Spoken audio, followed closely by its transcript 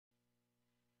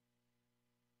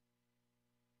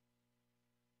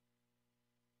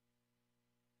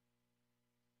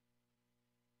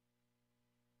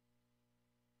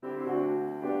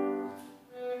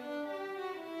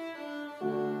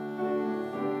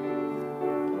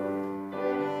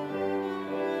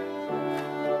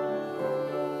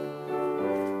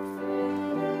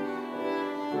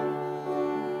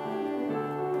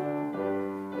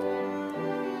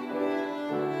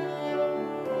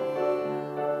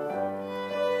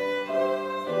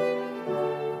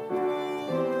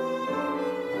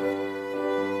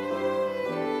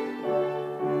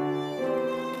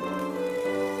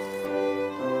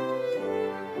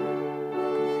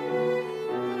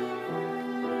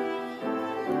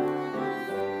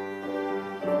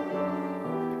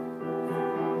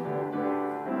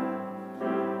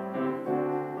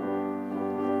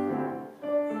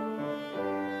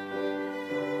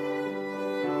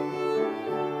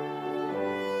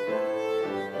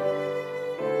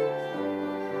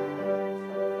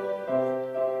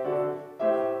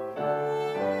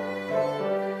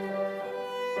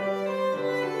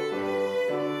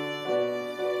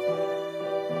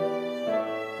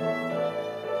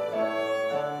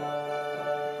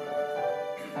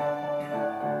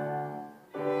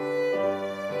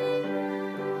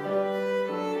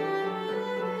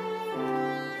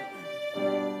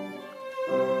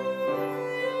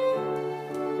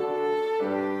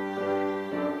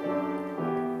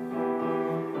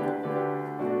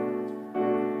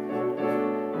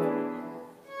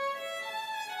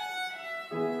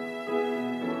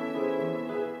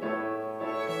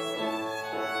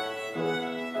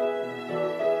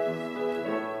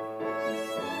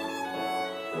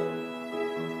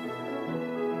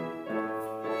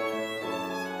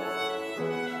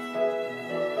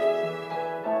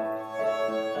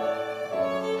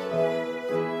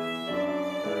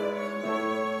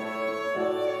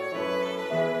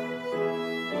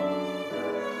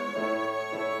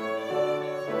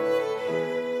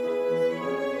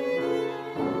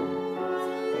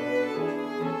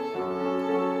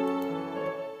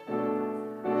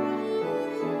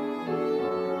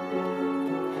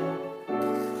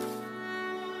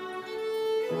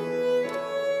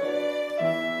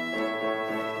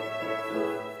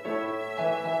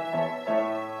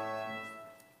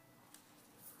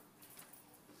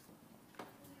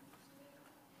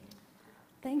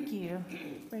Thank you.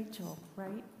 Rachel,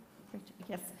 right? Rachel,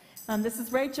 yes. This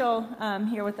is Rachel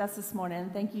here with us this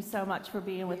morning. Thank you so much for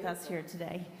being with us here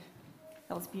today.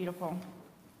 That was beautiful.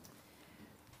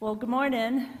 Well, good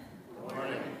morning. Good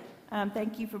morning.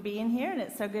 Thank you for being here, and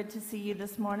it's so good to see you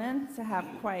this morning. To have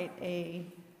quite a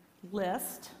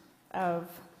list of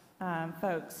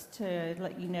folks to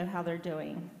let you know how they're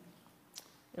doing.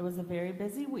 It was a very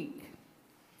busy week.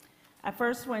 I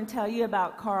first want to tell you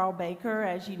about Carl Baker.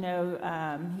 As you know,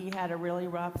 he had a really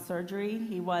rough surgery.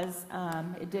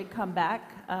 It did come back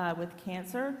with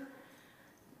cancer.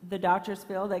 The doctors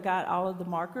feel they got all of the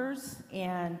markers,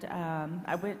 and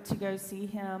I went to go see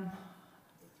him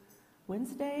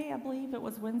Wednesday, I believe it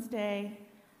was Wednesday.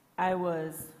 I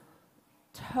was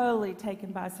totally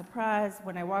taken by surprise.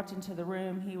 When I walked into the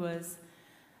room, he was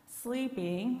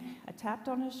sleeping. I tapped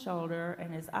on his shoulder,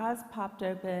 and his eyes popped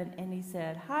open, and he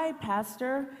said, "Hi,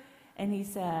 Pastor." And he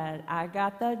said, "I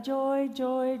got the joy,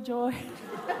 joy, joy."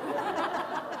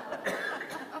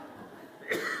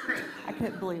 I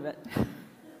couldn't believe it.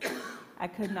 I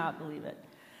could not believe it.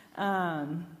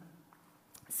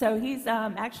 So he's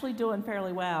actually doing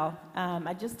fairly well.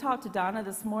 I just talked to Donna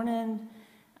this morning.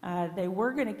 They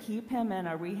were going to keep him in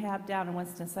a rehab down in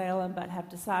Winston-Salem, but have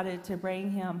decided to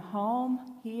bring him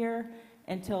home here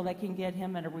until they can get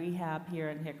him in a rehab here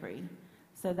in Hickory.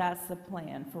 So that's the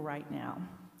plan for right now.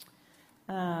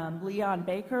 Leon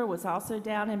Baker was also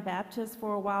down in Baptist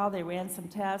for a while. They ran some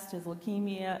tests. His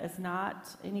leukemia is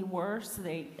not any worse.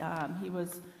 He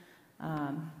was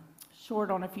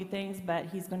short on a few things, but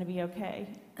he's going to be okay.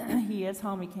 He is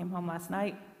home. He came home last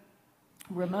night.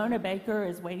 Ramona Baker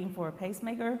is waiting for a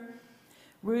pacemaker.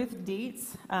 Ruth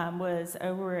Dietz was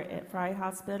over at Fry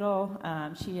Hospital.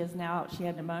 She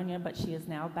had pneumonia, but she is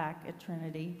now back at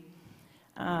Trinity.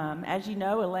 As you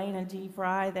know, Elaine and Dee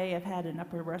Fry, they have had an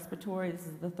upper respiratory. This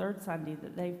is the third Sunday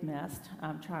that they've missed,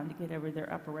 trying to get over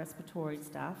their upper respiratory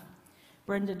stuff.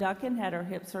 Brenda Duncan had her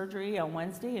hip surgery on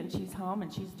Wednesday, and she's home,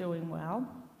 and she's doing well.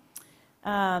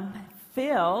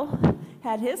 Phil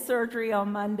had his surgery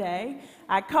on Monday.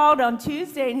 I called on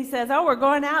Tuesday, and he says, "Oh, we're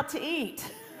going out to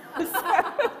eat."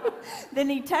 Then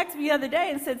he texted me the other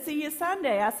day and said, "See you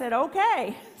Sunday." I said,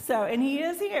 "Okay." And he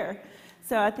is here.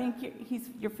 So I think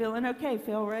you're feeling okay,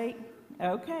 Phil, right?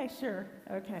 Okay, sure.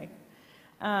 Okay.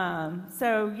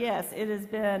 So yes, it has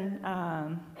been.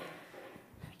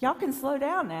 Y'all can slow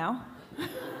down now.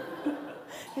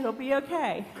 It'll be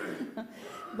okay.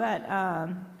 But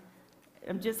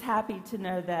I'm just happy to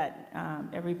know that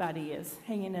everybody is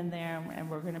hanging in there, and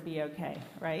we're going to be okay,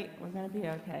 right? We're going to be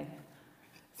okay.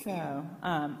 So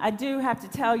I do have to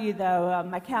tell you, though,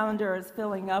 my calendar is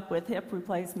filling up with hip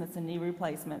replacements and knee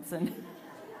replacements, and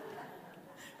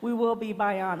we will be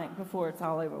bionic before it's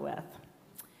all over with.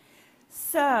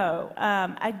 So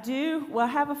I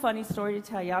have a funny story to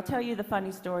tell you. I'll tell you the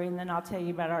funny story, and then I'll tell you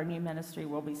about our new ministry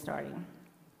we'll be starting.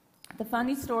 The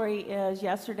funny story is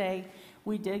yesterday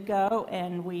we did go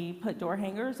and we put door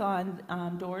hangers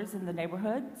on doors in the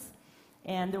neighborhoods,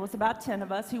 and there was about 10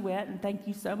 of us who went, and thank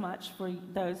you so much for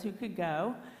those who could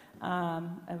go.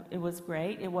 It was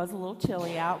great. It was a little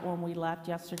chilly out when we left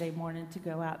yesterday morning to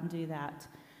go out and do that.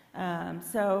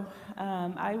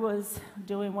 I was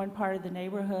doing one part of the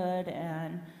neighborhood,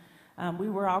 and we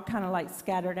were all kind of like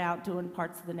scattered out doing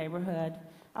parts of the neighborhood.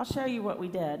 I'll show you what we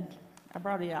did. I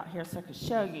brought it out here so I could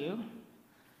show you.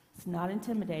 It's not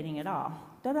intimidating at all.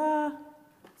 Ta-da!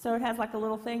 So it has like a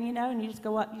little thing, and you just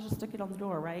go up, you just stick it on the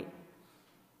door, right?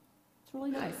 It's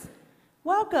really nice.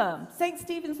 Welcome, St.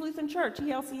 Stephen's Lutheran Church,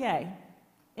 ELCA.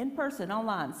 In person,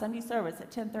 online, Sunday service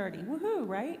at 10:30. Woohoo,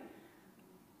 right?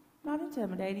 Not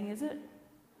intimidating, is it?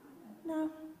 No,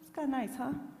 it's kind of nice,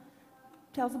 huh?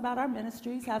 Tells about our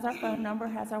ministries, has our phone number,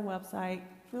 has our website.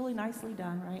 Really nicely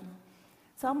done, right?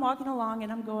 So I'm walking along,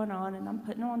 and I'm going on, and I'm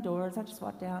putting on doors. I just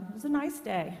walked down. It was a nice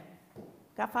day.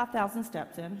 Got 5,000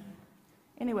 steps in.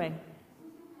 Anyway,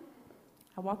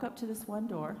 I walk up to this one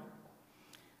door.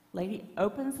 Lady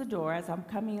opens the door as I'm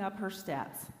coming up her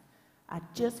steps. "I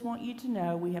just want you to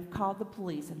know we have called the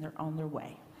police, and they're on their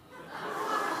way."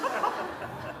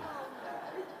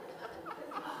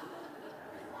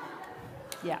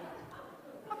 Yeah.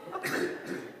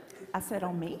 I said,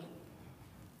 "On me?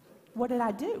 What did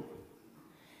I do?"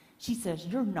 She says,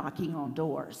 "You're knocking on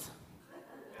doors."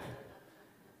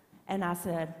 And I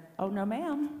said, "Oh, no,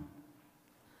 ma'am.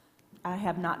 I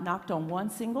have not knocked on one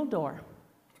single door."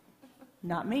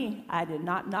 Not me. I did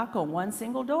not knock on one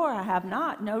single door. I have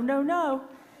not. No, no, no.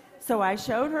 So I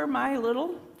showed her my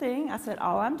little thing. I said,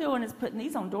 "All I'm doing is putting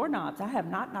these on doorknobs. I have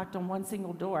not knocked on one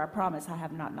single door. I promise I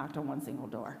have not knocked on one single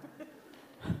door."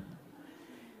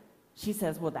 She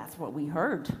says, "Well, that's what we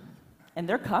heard, and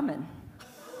they're coming."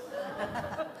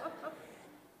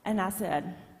 And I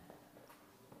said,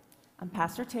 I'm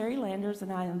Pastor Terri Landers,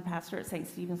 and I am pastor at St.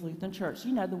 Stephen's Lutheran Church.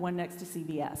 You know, the one next to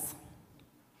CVS.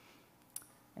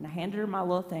 And I handed her my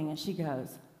little thing, and she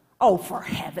goes, oh, for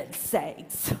heaven's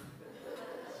sakes.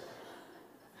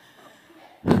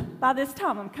 By this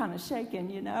time, I'm kind of shaking,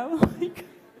 you know. Like,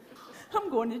 I'm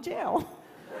going to jail.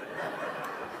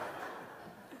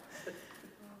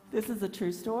 This is a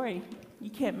true story. You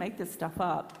can't make this stuff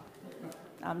up.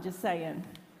 I'm just saying.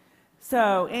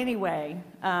 So anyway,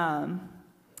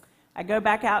 I go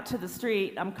back out to the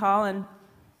street. I'm calling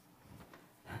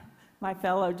my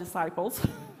fellow disciples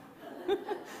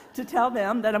to tell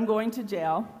them that I'm going to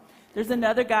jail. There's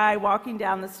another guy walking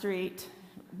down the street,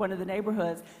 one of the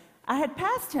neighborhoods. I had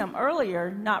passed him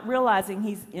earlier, not realizing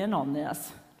he's in on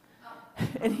this.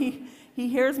 And he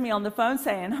hears me on the phone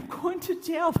saying, I'm going to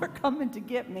jail, they're coming to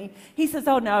get me. He says,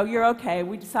 oh no, you're okay,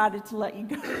 we decided to let you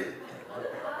go.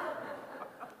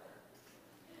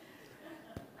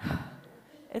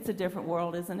 It's a different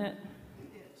world, isn't it?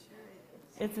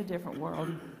 It's a different world.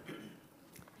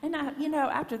 And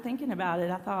after thinking about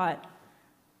it, I thought,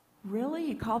 really?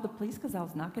 You called the police because I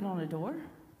was knocking on a door?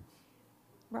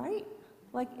 Right?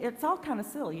 Like, it's all kind of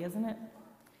silly, isn't it?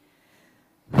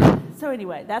 So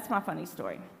anyway, that's my funny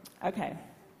story. Okay.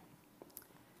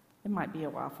 It might be a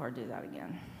while before I do that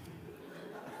again.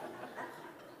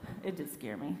 It did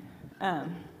scare me.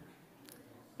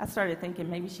 I started thinking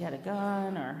maybe she had a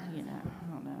gun or, I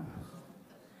don't know.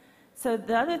 So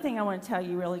the other thing I want to tell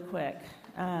you really quick,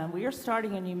 we are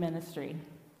starting a new ministry.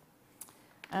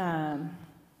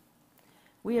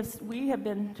 We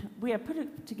have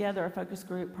put together a focus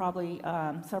group probably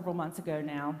several months ago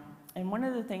now, and one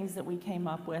of the things that we came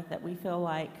up with that we feel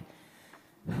like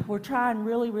we're trying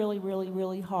really, really, really,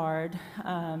 really hard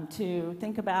to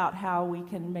think about how we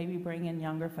can maybe bring in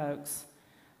younger folks.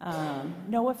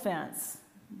 No offense,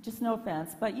 just no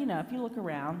offense, but if you look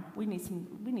around, we need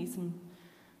some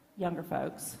younger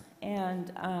folks,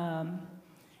 and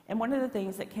one of the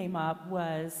things that came up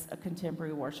was a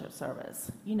contemporary worship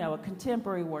service. A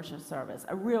contemporary worship service,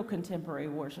 a real contemporary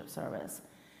worship service.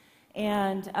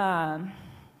 And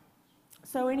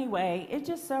so anyway, it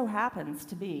just so happens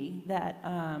to be that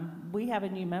we have a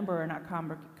new member in our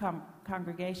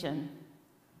congregation.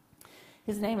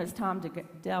 His name is Tom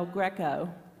Del Greco.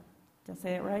 Did I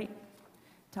say it right?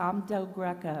 Tom Del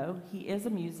Greco. He is a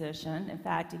musician. In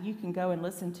fact, you can go and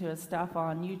listen to his stuff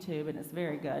on YouTube, and it's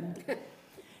very good.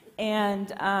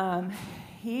 And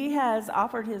he has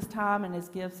offered his time and his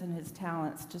gifts and his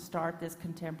talents to start this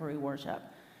contemporary worship.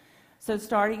 So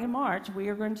starting in March, we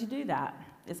are going to do that.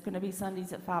 It's going to be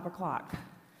Sundays at 5 o'clock.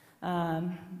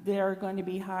 There are going to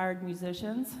be hired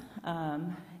musicians,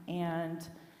 and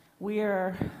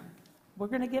we're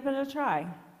going to give it a try.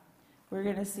 We're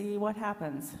going to see what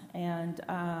happens, and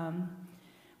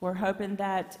we're hoping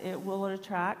that it will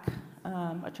attract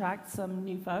some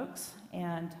new folks,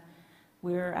 and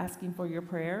we're asking for your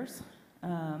prayers.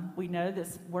 We know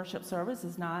this worship service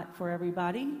is not for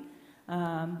everybody.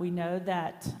 We know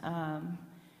that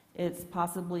it's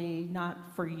possibly not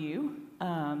for you,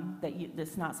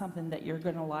 it's not something that you're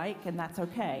going to like, and that's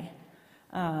okay.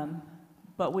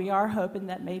 But we are hoping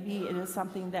that maybe it is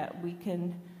something that we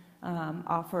can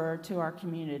offer to our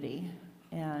community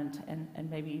and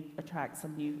maybe attract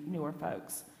some newer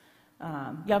folks,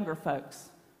 younger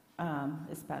folks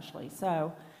especially.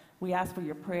 So we ask for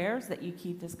your prayers, that you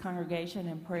keep this congregation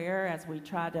in prayer as we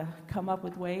try to come up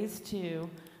with ways to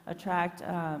attract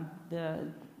the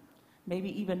maybe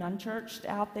even unchurched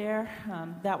out there.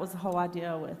 That was the whole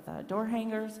idea with door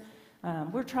hangers.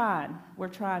 We're trying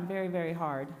very, very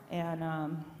hard. And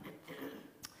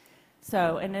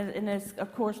and it's,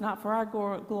 of course, not for our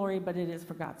glory, but it is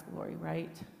for God's glory,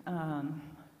 right?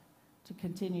 To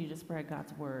continue to spread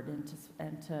God's word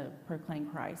and to proclaim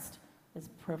Christ as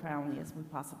profoundly as we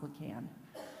possibly can.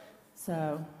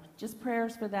 So just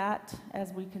prayers for that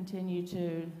as we continue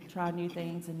to try new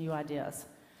things and new ideas.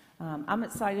 I'm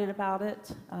excited about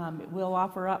it. It will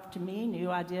offer up to me new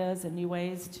ideas and new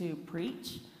ways to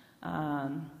preach.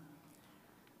 I'm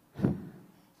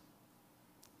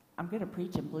going to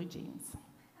preach in blue jeans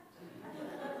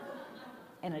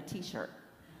and a t-shirt.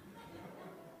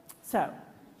 So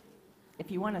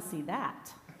if you want to see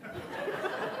that,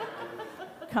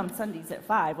 come Sundays at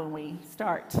 5 when we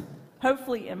start,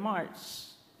 hopefully in March,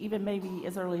 even maybe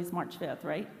as early as March 5th,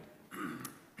 right?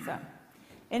 So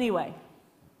anyway,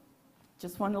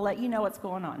 just wanted to let you know what's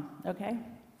going on, okay?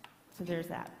 So there's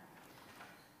that.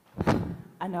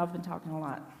 I know I've been talking a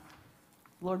lot.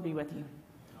 Lord be with you.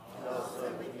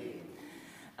 Also with you.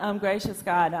 Gracious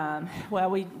God,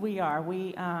 we are.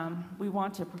 We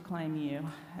want to proclaim you,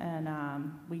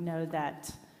 and we know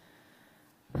that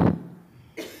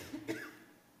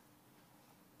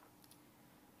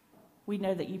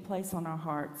you place on our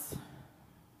hearts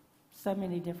so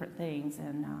many different things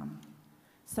and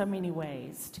so many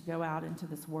ways to go out into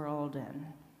this world and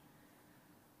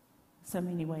so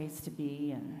many ways to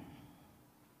be and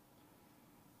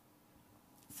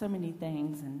so many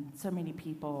things and so many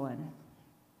people, and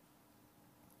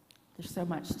there's so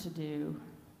much to do,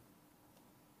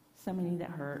 so many that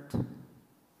hurt,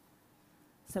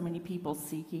 so many people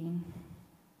seeking,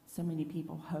 so many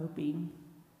people hoping.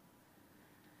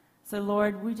 So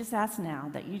Lord, we just ask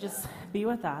now that you just be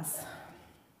with us.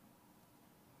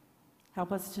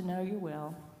 Help us to know your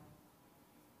will.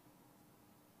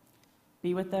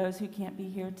 Be with those who can't be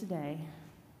here today.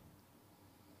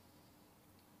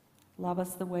 Love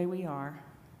us the way we are.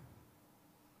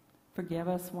 Forgive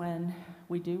us when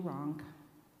we do wrong.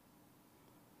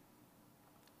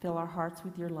 Fill our hearts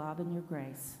with your love and your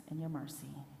grace and your mercy.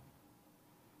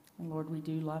 And Lord, we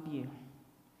do love you.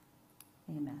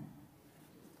 Amen.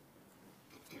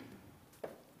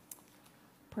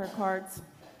 Prayer cards.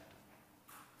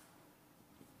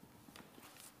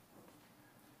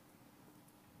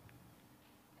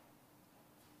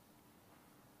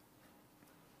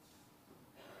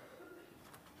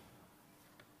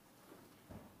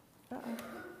 Uh-oh.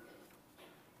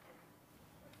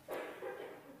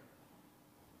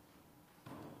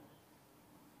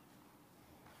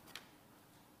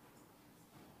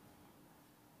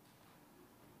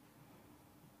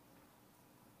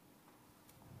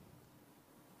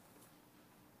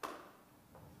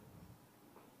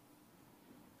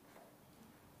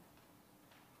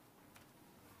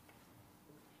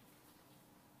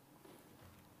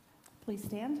 Please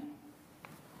stand.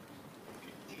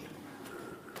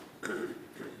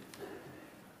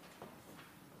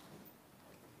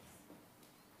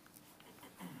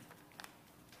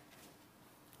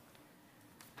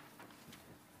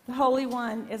 The Holy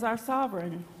One is our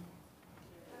sovereign.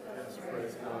 Let's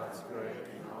praise God's great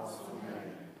and awesome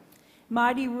name.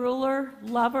 Mighty ruler,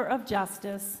 lover of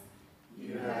justice.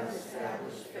 You have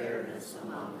established fairness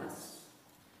among us.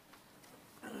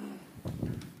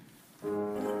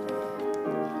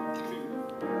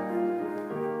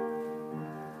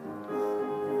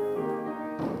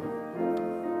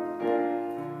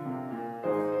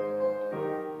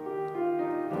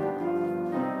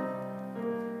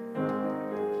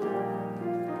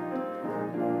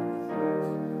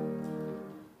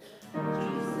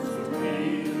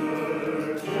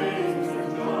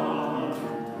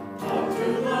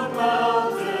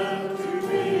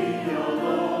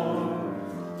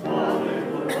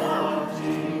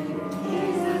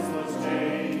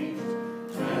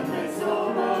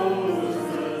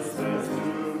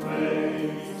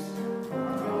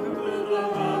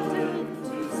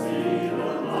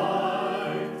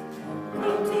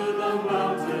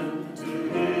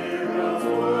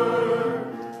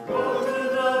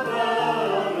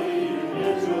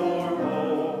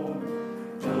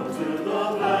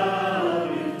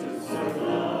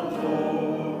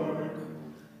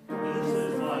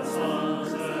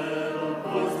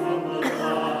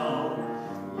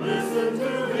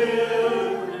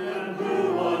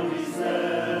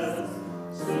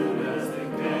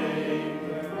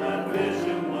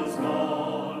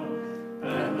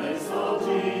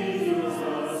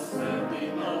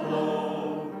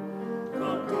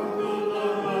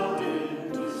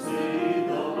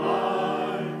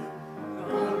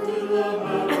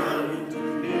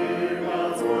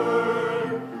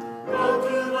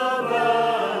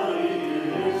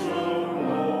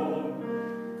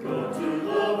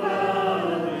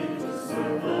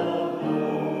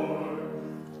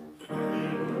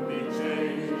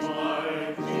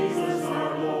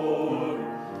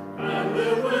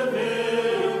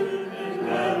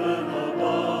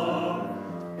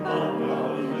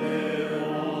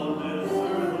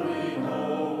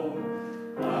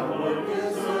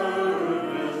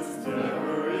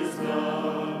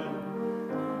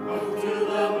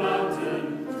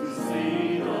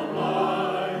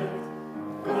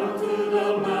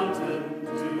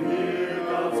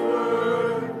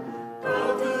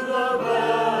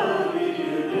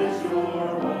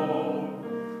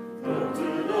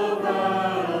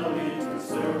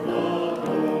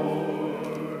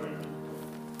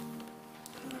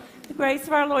 The grace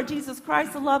of our Lord Jesus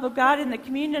Christ, the love of God, and the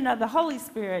communion of the Holy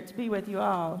Spirit be with you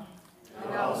all.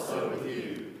 And also with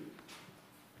you.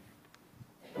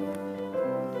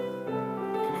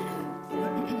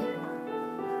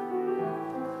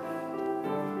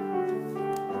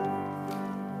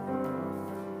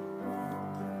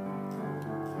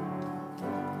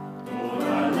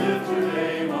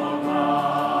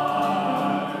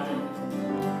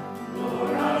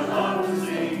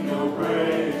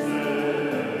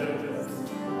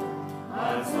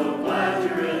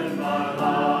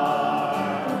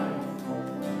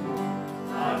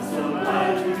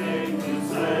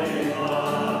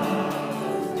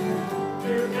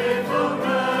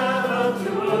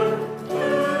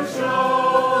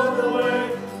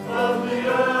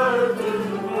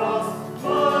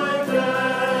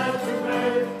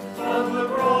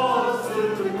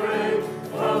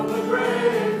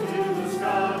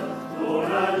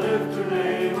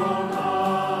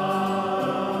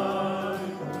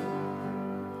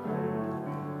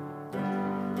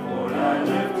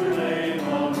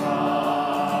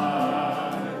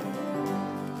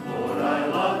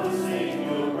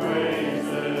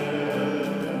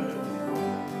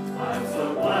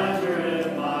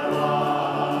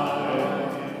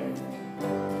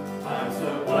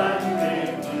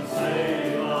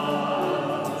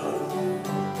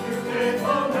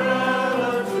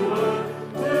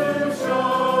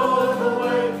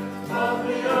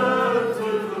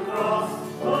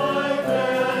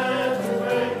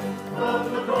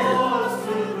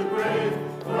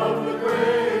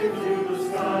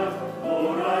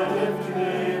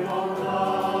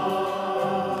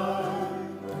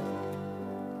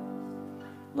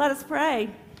 pray.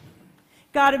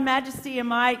 God of majesty and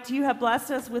might, you have blessed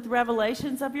us with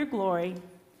revelations of your glory.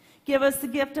 Give us the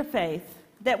gift of faith,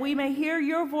 that we may hear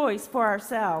your voice for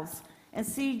ourselves and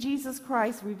see Jesus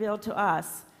Christ revealed to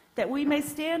us, that we may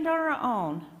stand on our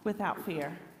own without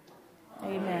fear.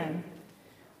 Amen.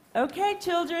 Okay,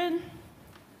 children.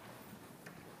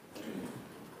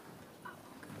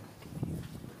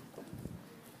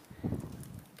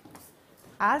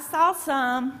 I saw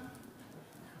some.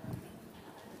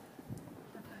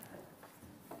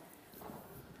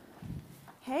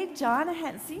 Hey, John, I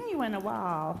hadn't seen you in a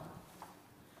while.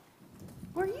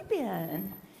 Where you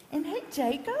been? And hey,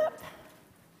 Jacob.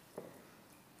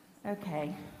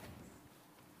 Okay.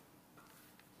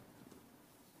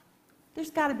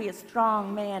 There's got to be a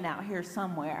strong man out here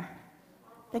somewhere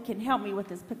that can help me with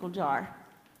this pickle jar.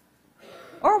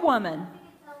 Or woman.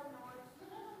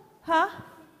 Huh?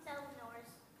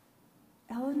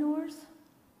 Eleanor's?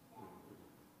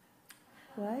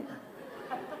 What?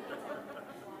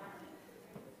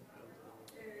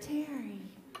 Terri.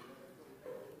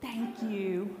 Thank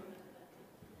you.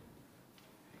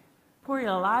 Poor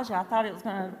Elijah, I thought it was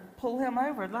going to pull him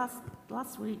over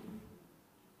last week.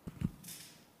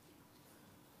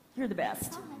 You're the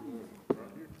best.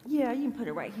 Yeah, you can put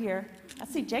it right here. I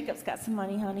see Jacob's got some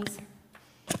money, honeys.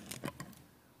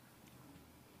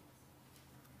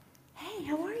 Hey,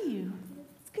 how are you?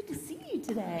 It's good to see you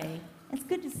today. It's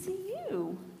good to see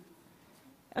you.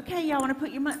 Okay, y'all want to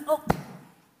put your money... Oh,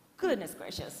 goodness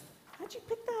gracious. How'd you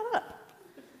pick that up?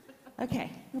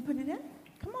 Okay, you want to put it in?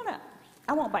 Come on up.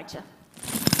 I won't bite you.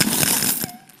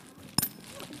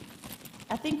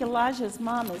 I think Elijah's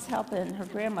mom is helping her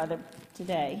grandmother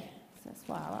today. So that's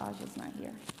why Elijah's not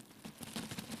here.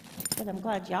 But I'm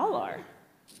glad y'all are.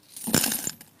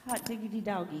 Hot diggity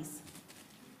doggies.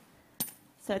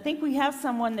 So I think we have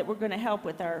someone that we're going to help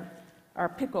with our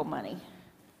pickle money.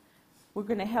 We're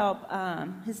going to help.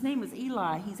 His name is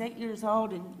Eli. He's 8 years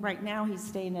old, and right now he's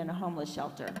staying in a homeless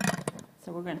shelter.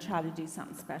 So we're going to try to do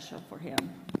something special for him.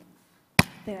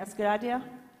 Think that's a good idea?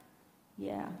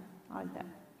 Yeah, I like that.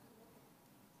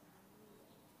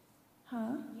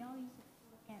 Huh? You always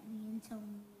look at me and tell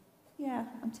me. Yeah,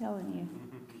 I'm telling you.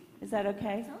 Is that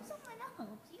okay? Tell someone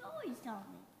else. You always tell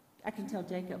me. I can tell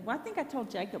Jacob. Well, I think I told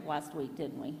Jacob last week,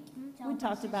 didn't we? Tell We my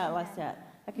talked about it sister last that.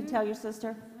 set. I can tell your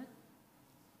sister?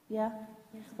 Yeah?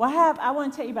 Yes. Well, I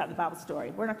want to tell you about the Bible story.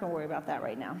 We're not going to worry about that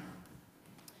right now.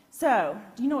 So,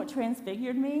 do you know what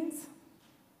transfigured means?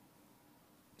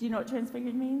 Do you know what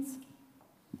transfigured means?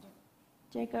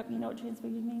 Jacob, you know what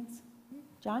transfigured means?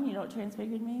 John, you know what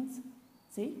transfigured means?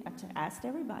 See, I asked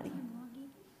everybody.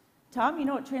 Tom, you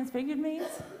know what transfigured means?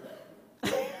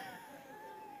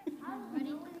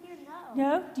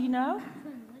 No? Do you know?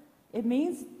 It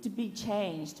means to be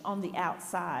changed on the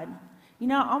outside. You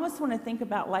know, I almost want to think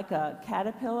about like a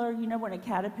caterpillar. You know, when a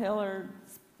caterpillar,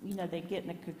 you know, they get in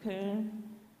a cocoon,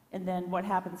 and then what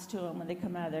happens to them when they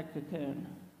come out of their cocoon?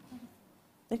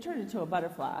 They turn into a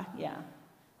butterfly, yeah.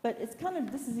 But it's kind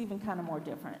of, this is even kind of more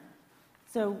different.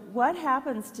 So what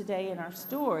happens today in our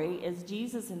story is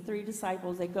Jesus and 3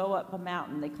 disciples, they go up a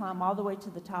mountain. They climb all the way to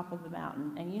the top of the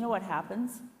mountain. And you know what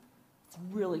happens? It's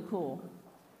really cool.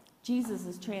 Jesus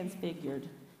is transfigured.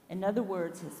 In other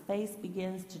words, his face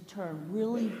begins to turn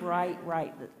really bright,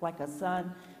 like a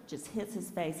sun just hits his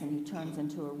face and he turns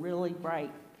into a really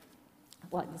bright,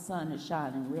 like the sun is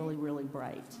shining really, really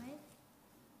bright.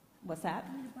 What's that?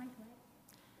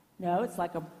 No, it's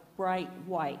like a bright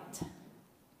white.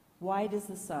 White as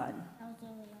the sun.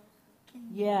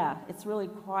 Yeah, it's really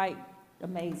quite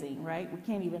amazing, right? We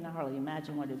can't even hardly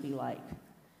imagine what it'd be like.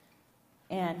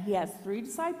 And he has 3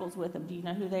 disciples with him. Do you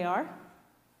know who they are?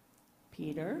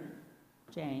 Peter,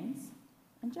 James,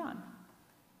 and John.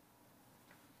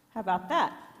 How about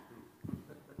that?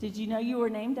 Did you know you were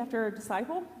named after a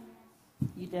disciple?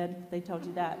 You did? They told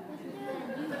you that?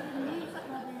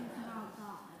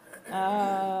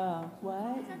 What?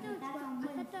 I thought there were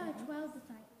 12 disciples.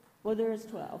 Well, there is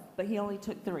 12, but he only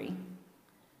took 3.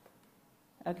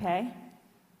 Okay?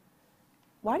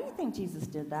 Why do you think Jesus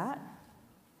did that?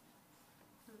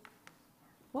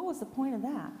 What was the point of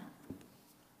that?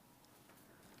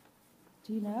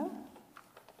 Do you know?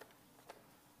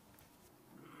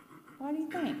 Why do you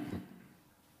think?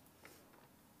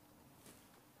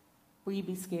 Will you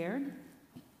be scared?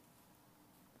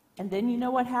 And then you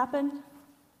know what happened?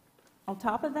 On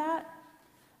top of that,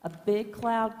 a big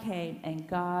cloud came and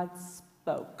God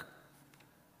spoke.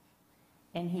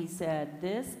 And he said,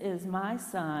 "This is my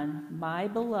son, my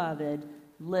beloved.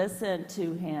 Listen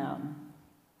to him."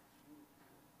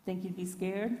 Think you'd be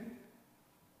scared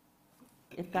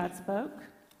if God spoke?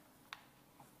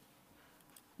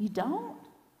 You don't?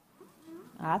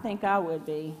 I think I would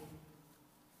be.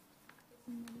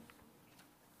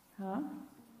 Huh?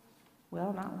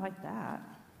 Well, not like that.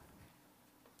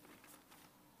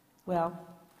 Well,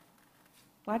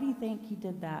 why do you think he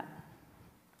did that?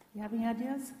 You have any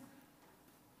ideas?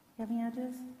 You have any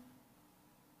ideas?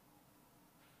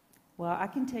 Well, I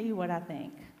can tell you what I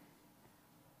think.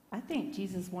 I think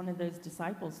Jesus wanted those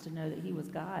disciples to know that he was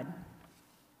God.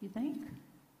 You think?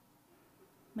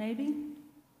 Maybe?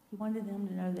 He wanted them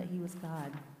to know that he was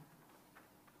God.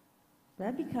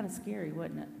 That'd be kind of scary,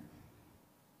 wouldn't it?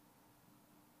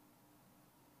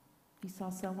 You saw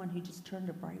someone who just turned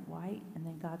a bright white and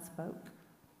then God spoke.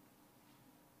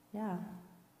 Yeah,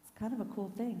 it's kind of a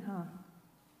cool thing, huh?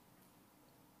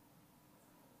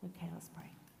 Okay, let's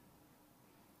pray.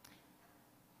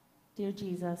 Dear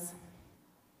Jesus,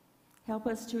 help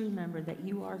us to remember that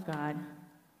you are God.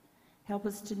 Help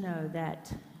us to know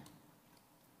that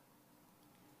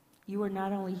you are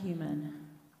not only human,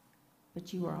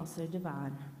 but you are also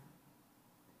divine.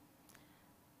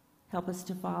 Help us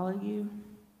to follow you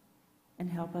and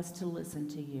help us to listen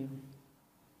to you.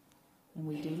 And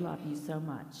we do love you so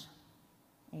much.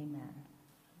 Amen.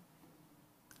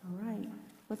 All right.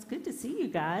 Well, it's good to see you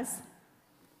guys.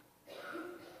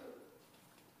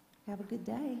 Have a good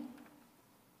day.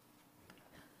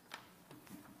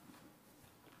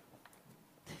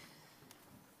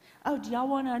 Oh, do y'all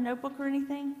want a notebook or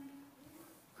anything?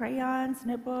 Crayons,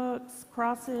 notebooks,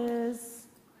 crosses.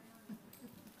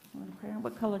 You want a crayon?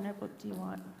 What color notebook do you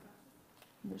want?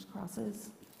 There's crosses.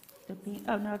 The pink.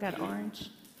 Oh, no, I got orange.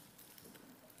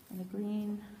 And the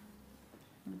green.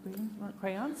 And the green. You want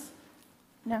crayons?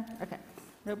 No? Okay.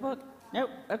 Notebook?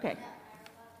 Nope. Okay.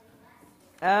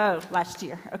 Oh, last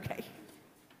year. Okay.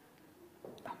 Oh,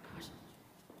 gosh.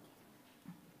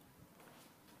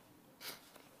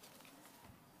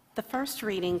 The first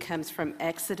reading comes from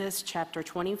Exodus chapter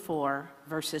 24,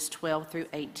 verses 12 through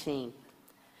 18.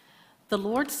 The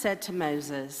Lord said to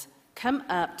Moses, "Come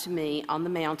up to me on the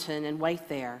mountain and wait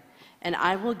there, and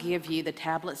I will give you the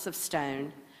tablets of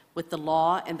stone with the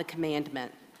law and the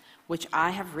commandment, which I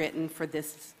have written for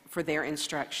their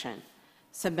instruction."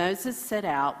 So Moses set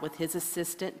out with his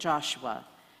assistant Joshua,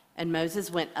 and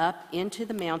Moses went up into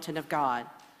the mountain of God.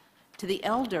 To the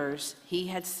elders he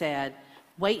had said,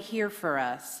 "Wait here for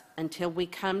us until we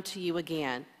come to you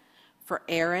again, for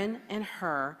Aaron and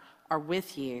Hur are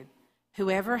with you.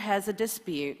 Whoever has a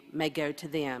dispute may go to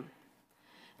them."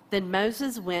 Then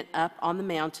Moses went up on the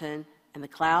mountain, and the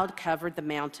cloud covered the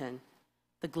mountain.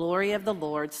 The glory of the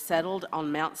Lord settled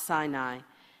on Mount Sinai,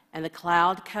 and the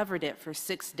cloud covered it for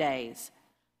 6 days.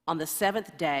 On the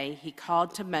 7th day, he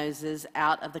called to Moses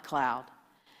out of the cloud.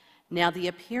 Now the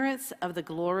appearance of the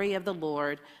glory of the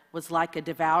Lord was like a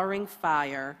devouring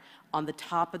fire on the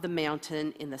top of the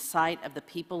mountain in the sight of the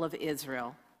people of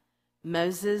Israel.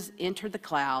 Moses entered the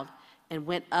cloud and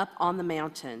went up on the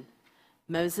mountain.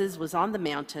 Moses was on the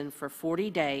mountain for 40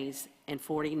 days and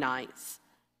 40 nights.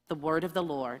 The word of the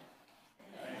Lord.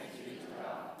 Thanks be to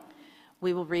God.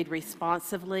 We will read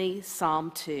responsively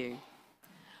Psalm 2.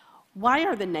 Why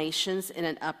are the nations in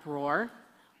an uproar?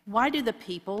 Why do the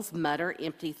peoples mutter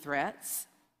empty threats?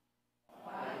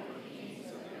 Why do the kings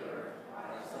of the earth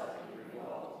rise up in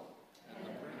revolt, and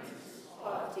the princes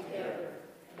plot together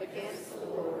against the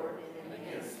Lord and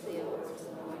against the Lord's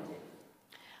anointed?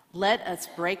 Let us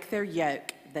break their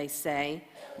yoke, they say.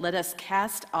 Let us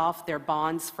cast off their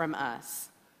bonds from us.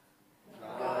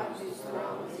 God, whose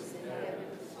throne is in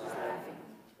heaven, is laughing.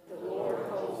 The Lord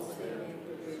holds them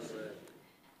in derision.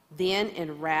 Then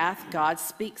in wrath God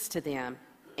speaks to them,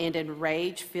 and in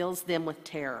rage fills them with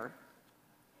terror.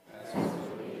 As for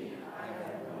me, I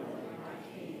have anointed my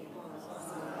king on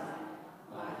Zion,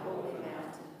 my holy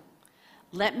mountain.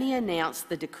 Let me announce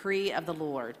the decree of the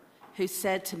Lord, who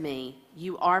said to me,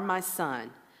 "You are my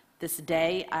son. This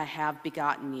day I have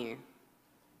begotten you."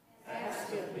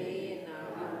 Ask of me, and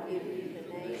I will give you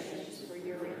the nations for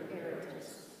your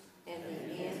inheritance, and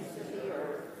the ends of the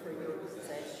earth for your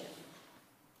possession.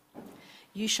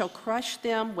 You shall crush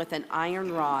them with an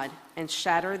iron rod and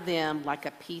shatter them like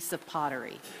a piece of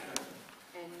pottery.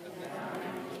 And now,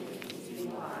 kings, be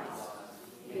wise.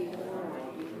 Be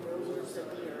warned, you rulers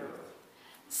of the earth.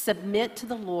 Submit to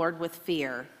the Lord with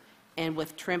fear, and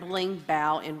with trembling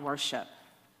bow in worship.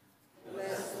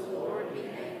 Lest the Lord be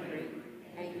angry,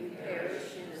 and you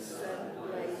perish in a sudden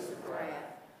blaze of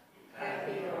wrath.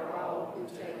 Happy are all who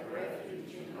take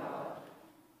refuge in God.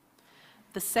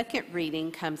 The second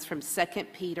reading comes from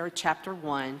 2 Peter chapter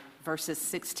 1, verses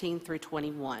 16 through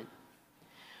 21.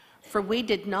 For we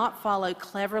did not follow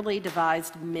cleverly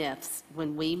devised myths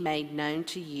when we made known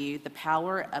to you the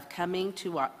power of coming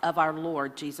of our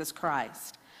Lord Jesus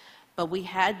Christ, but we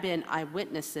had been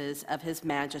eyewitnesses of his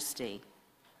majesty.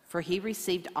 For he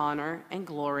received honor and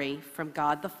glory from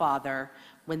God the Father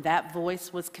when that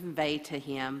voice was conveyed to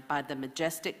him by the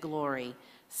majestic glory,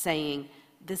 saying,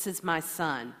 "This is my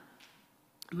Son,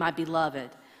 my beloved,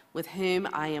 with whom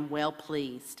I am well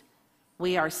pleased."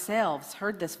 We ourselves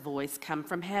heard this voice come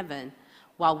from heaven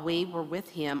while we were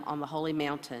with him on the holy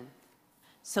mountain.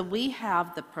 So we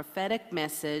have the prophetic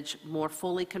message more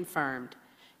fully confirmed.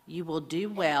 You will do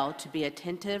well to be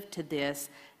attentive to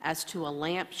this as to a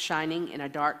lamp shining in a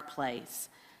dark place,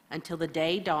 until the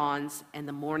day dawns and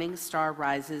the morning star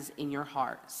rises in your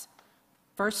hearts.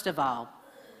 First of all,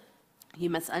 you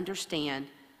must understand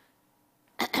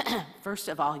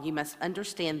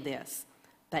this,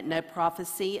 that no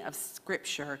prophecy of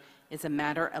Scripture is a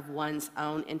matter of one's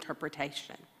own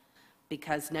interpretation,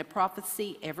 because no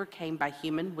prophecy ever came by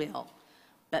human will,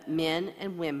 but men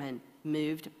and women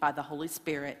moved by the Holy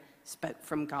Spirit spoke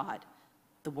from God.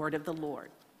 The word of the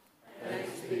Lord.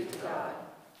 Thanks be to God.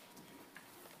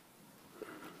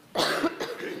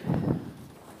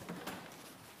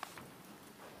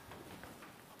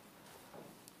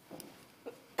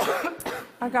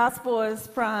 Our gospel is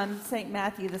from St.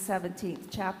 Matthew, the 17th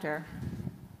chapter.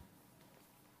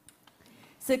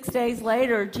 6 days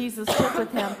later, Jesus took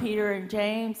with him Peter and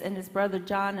James and his brother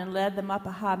John and led them up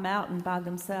a high mountain by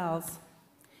themselves.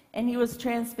 And he was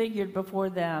transfigured before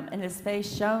them, and his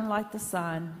face shone like the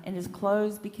sun, and his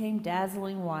clothes became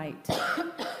dazzling white.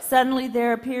 Suddenly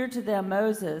there appeared to them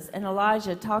Moses and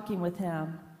Elijah talking with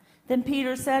him. Then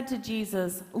Peter said to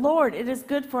Jesus, "Lord, it is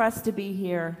good for us to be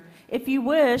here. If you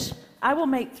wish, I will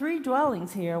make 3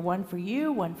 dwellings here, one for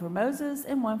you, one for Moses,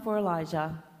 and one for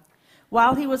Elijah."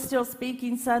 While he was still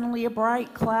speaking, suddenly a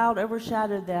bright cloud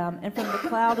overshadowed them, and from the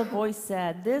cloud a voice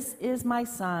said, "This is my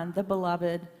Son, the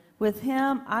beloved. With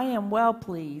him I am well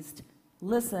pleased.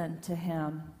 Listen to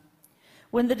him."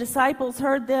 When the disciples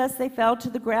heard this, they fell to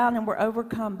the ground and were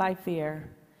overcome by fear.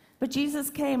 But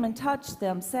Jesus came and touched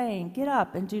them, saying, "Get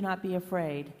up and do not be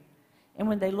afraid." And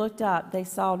when they looked up, they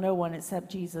saw no one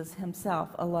except Jesus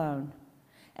himself alone.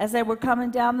 As they were coming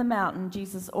down the mountain,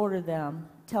 Jesus ordered them,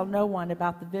 "Tell no one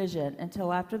about the vision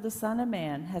until after the Son of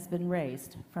Man has been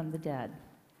raised from the dead."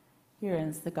 Here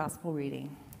ends the gospel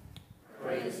reading.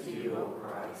 Praise to you, O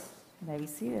Christ. You may be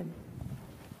seated.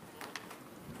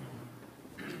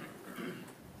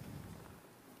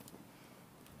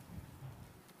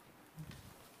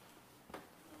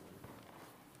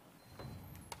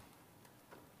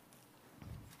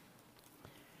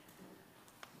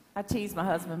 I tease my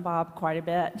husband Bob quite a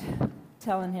bit,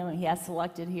 telling him he has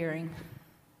selective hearing.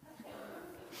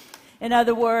 In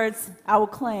other words, I will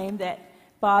claim that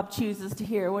Bob chooses to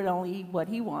hear only what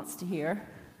he wants to hear.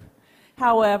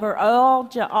 However, all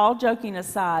joking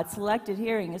aside, selective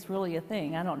hearing is really a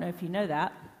thing. I don't know if you know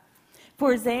that.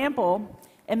 For example,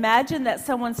 imagine that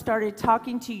someone started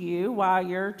talking to you while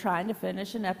you're trying to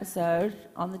finish an episode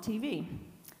on the TV.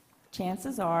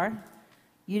 Chances are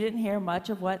you didn't hear much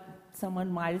of what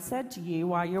someone might have said to you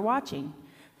while you're watching.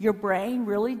 Your brain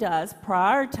really does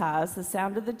prioritize the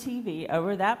sound of the TV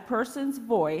over that person's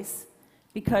voice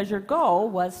because your goal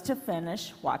was to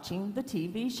finish watching the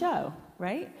TV show,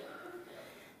 right?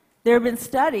 There have been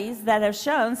studies that have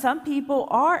shown some people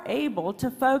are able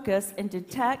to focus and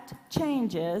detect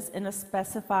changes in a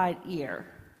specified ear,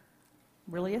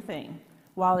 really a thing,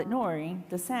 while ignoring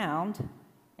the sound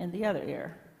in the other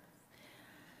ear.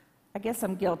 I guess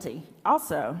I'm guilty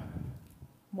also,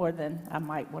 more than I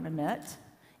might want to admit.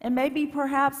 And maybe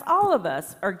perhaps all of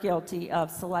us are guilty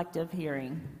of selective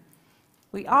hearing.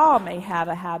 We all may have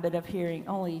a habit of hearing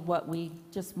only what we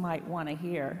just might want to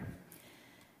hear.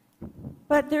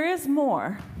 But there is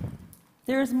more.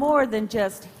 There is more than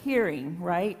just hearing,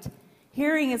 right?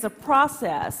 Hearing is a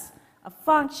process, a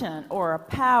function, or a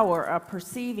power of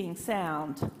perceiving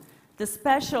sound, the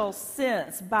special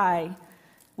sense by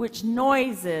which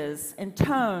noises and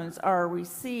tones are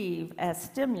received as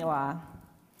stimuli.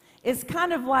 It's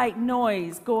kind of like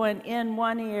noise going in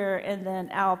one ear and then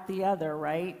out the other,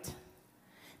 right?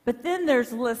 But then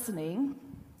there's listening.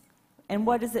 And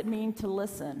what does it mean to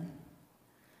listen?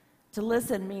 To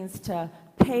listen means to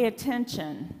pay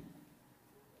attention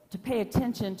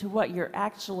to what you're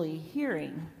actually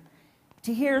hearing,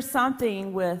 to hear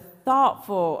something with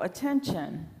thoughtful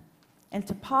attention, and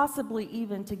to possibly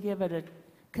even to give it a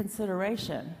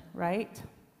consideration, right?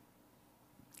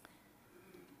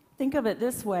 Think of it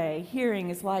this way. Hearing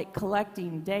is like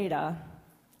collecting data,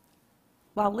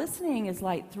 while listening is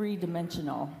like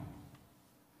three-dimensional.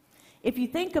 If you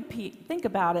think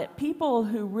about it, people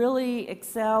who really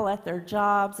excel at their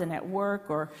jobs and at work,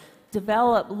 or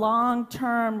develop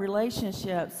long-term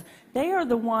relationships, they are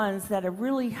the ones that have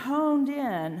really honed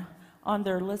in on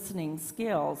their listening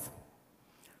skills.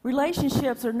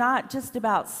 Relationships are not just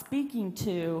about speaking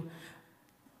to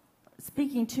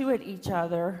at each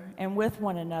other and with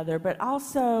one another, but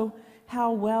also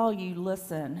how well you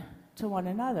listen to one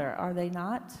another, are they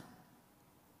not?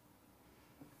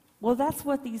 Well, that's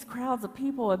what these crowds of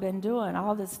people have been doing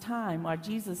all this time while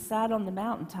Jesus sat on the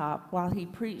mountaintop while he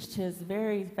preached his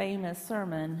very famous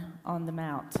Sermon on the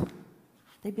Mount.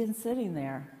 They've been sitting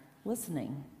there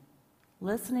listening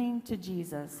to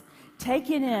Jesus,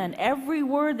 taking in every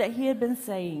word that he had been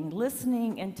saying,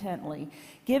 listening intently,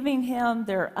 giving him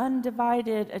their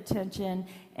undivided attention,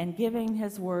 and giving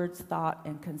his words thought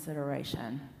and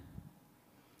consideration.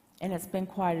 And it's been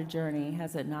quite a journey,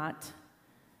 has it not?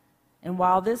 And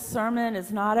while this sermon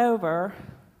is not over,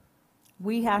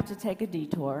 we have to take a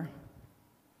detour.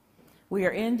 We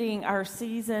are ending our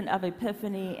season of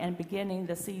Epiphany and beginning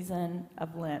the season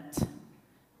of Lent,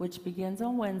 which begins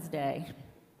on Wednesday.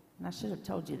 And I should have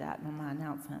told you that in my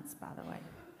announcements, by the way.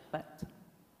 But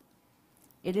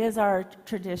it is our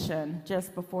tradition,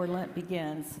 just before Lent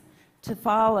begins, to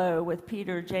follow with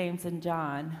Peter, James, and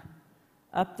John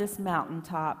up this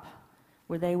mountaintop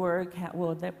where they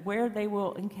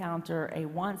will encounter a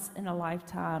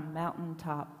once-in-a-lifetime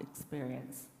mountaintop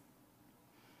experience.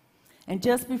 And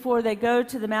just before they go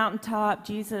to the mountaintop,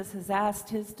 Jesus has asked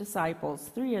his disciples,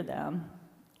 3 of them,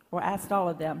 or asked all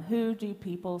of them, "Who do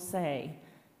people say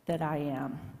that I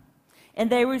am?" And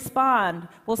they respond,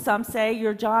 well, some say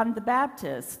you're John the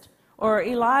Baptist, or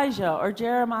Elijah, or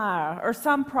Jeremiah, or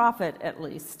some prophet at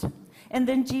least. And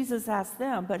then Jesus asks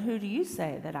them, "But who do you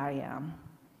say that I am?"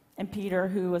 And Peter,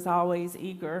 who was always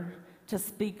eager to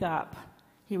speak up,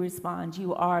 he responds,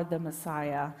 "You are the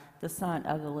Messiah, the Son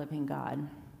of the living God."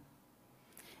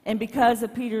 And because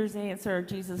of Peter's answer,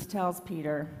 Jesus tells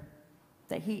Peter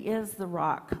that he is the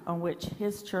rock on which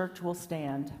his church will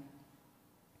stand,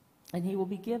 and he will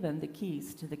be given the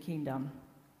keys to the kingdom.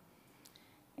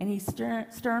 And he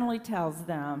sternly tells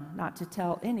them not to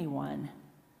tell anyone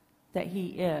that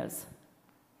he is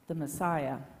the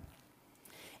Messiah.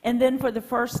 And then for the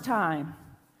first time,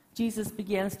 Jesus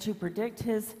begins to predict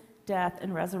his death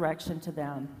and resurrection to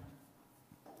them,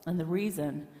 and the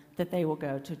reason that they will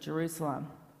go to Jerusalem.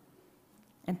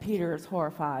 And Peter is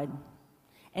horrified,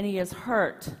 and he is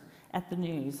hurt at the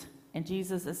news, and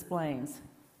Jesus explains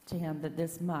to him that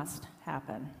this must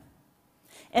happen.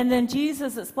 And then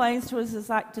Jesus explains to his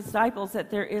disciples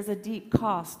that there is a deep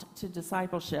cost to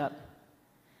discipleship.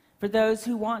 For those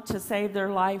who want to save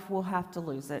their life will have to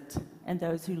lose it, and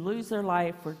those who lose their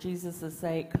life for Jesus'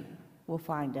 sake will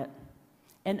find it.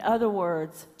 In other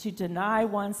words, to deny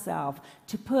oneself,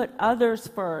 to put others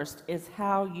first, is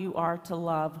how you are to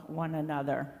love one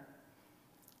another.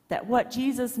 That what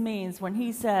Jesus means when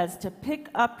he says to pick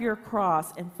up your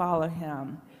cross and follow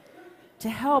him,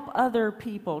 to help other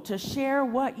people, to share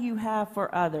what you have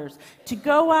for others, to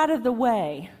go out of the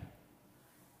way,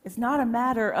 is not a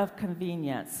matter of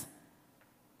convenience.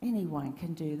 Anyone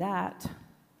can do that.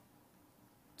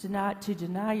 To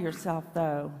deny yourself,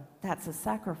 though, that's a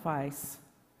sacrifice.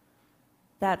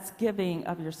 That's giving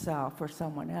of yourself for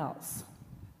someone else.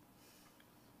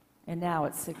 And now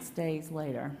it's 6 days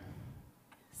later.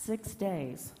 6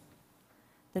 days.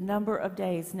 The number of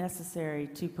days necessary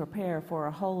to prepare for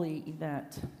a holy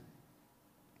event.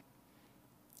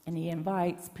 And he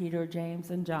invites Peter, James,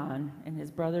 and John, and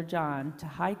his brother John, to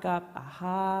hike up a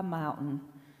high mountain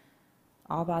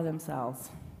all by themselves.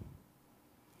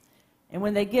 And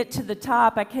when they get to the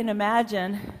top, I can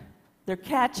imagine they're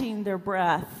catching their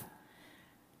breath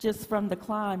just from the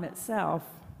climb itself.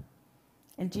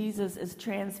 And Jesus is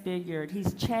transfigured.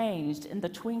 He's changed in the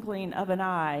twinkling of an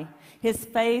eye. His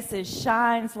face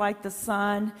shines like the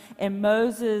sun, and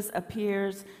Moses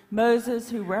appears.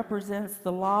 Moses, who represents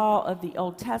the law of the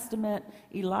Old Testament.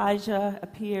 Elijah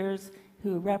appears,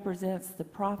 who represents the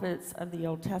prophets of the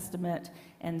Old Testament.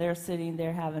 And they're sitting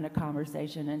there having a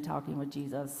conversation and talking with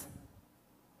Jesus.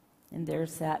 And there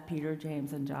sat Peter,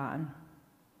 James, and John.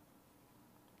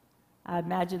 I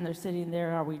imagine they're sitting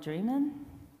there, are we dreaming?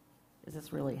 Is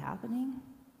this really happening?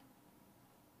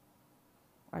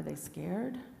 Are they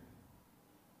scared?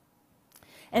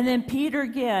 And then Peter,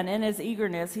 again, in his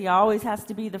eagerness, he always has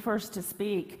to be the first to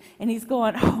speak. And he's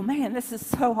going, "Oh man, this is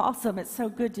so awesome. It's so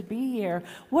good to be here.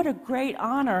 What a great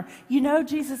honor. You know,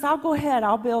 Jesus, I'll go ahead.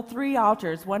 I'll build 3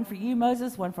 altars. One for you,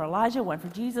 Moses, one for Elijah, one for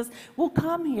Jesus. We'll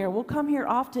come here. We'll come here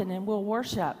often and we'll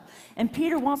worship." And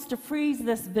Peter wants to freeze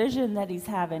this vision that he's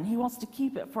having. He wants to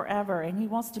keep it forever, and he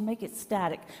wants to make it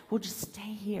static. We'll just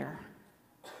stay here.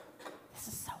 This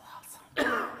is so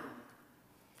awesome.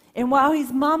 And while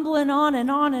he's mumbling on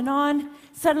and on and on,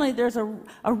 suddenly there's a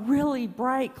really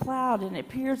bright cloud, and it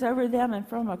appears over them, and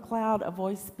from a cloud a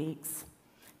voice speaks.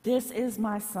 This is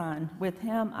my son. With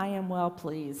him I am well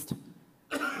pleased.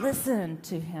 Listen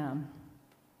to him.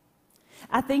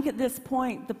 I think at this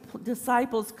point the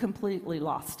disciples completely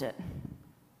lost it.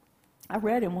 I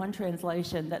read in one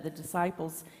translation that it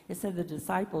said the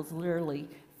disciples literally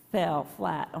fell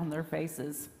flat on their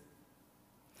faces.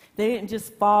 They didn't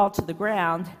just fall to the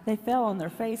ground, they fell on their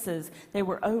faces. They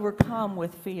were overcome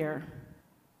with fear.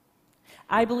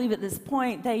 I believe at this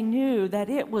point they knew that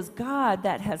it was God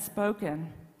that had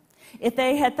spoken. If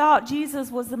they had thought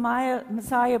Jesus was the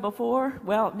Messiah before,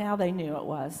 well, now they knew it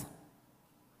was.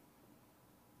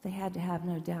 They had to have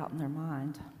no doubt in their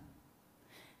mind.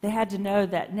 They had to know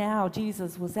that now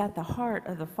Jesus was at the heart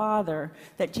of the Father,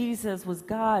 that Jesus was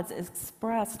God's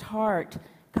expressed heart,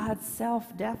 God's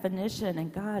self-definition,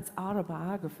 and God's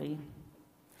autobiography.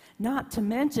 Not to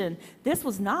mention, this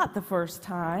was not the first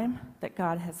time that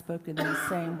God had spoken these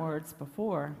same words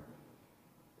before.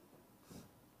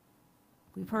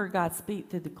 We've heard God speak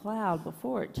through the cloud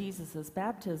before at Jesus'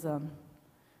 baptism,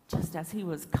 just as he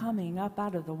was coming up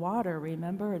out of the water,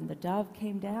 remember, and the dove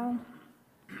came down,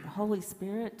 the Holy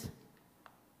Spirit,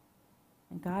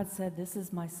 and God said, "This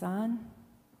is my Son,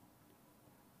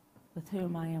 with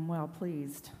whom I am well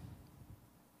pleased."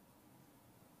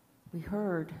 We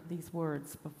heard these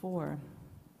words before.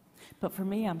 But for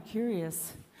me, I'm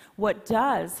curious, what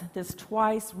does this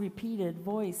twice repeated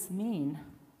voice mean?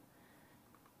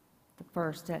 The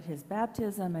first at his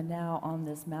baptism and now on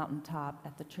this mountaintop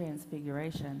at the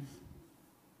Transfiguration.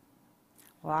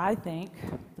 Well, I think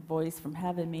the voice from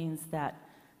heaven means that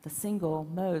the single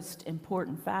most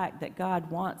important fact that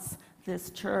God wants this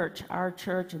church, our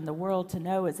church, and the world to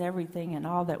know is everything and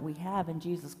all that we have in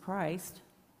Jesus Christ.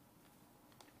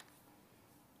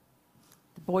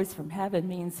 The voice from heaven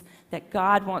means that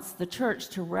God wants the church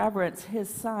to reverence his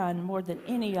Son more than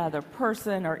any other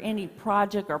person or any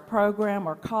project or program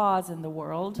or cause in the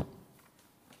world.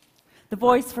 The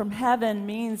voice from heaven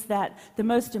means that the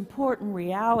most important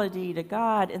reality to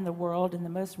God in the world and the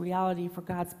most reality for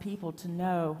God's people to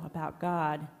know about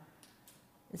God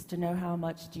is to know how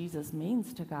much Jesus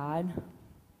means to God.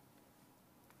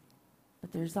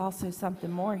 But there's also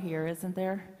something more here, isn't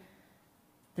there?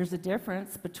 There's a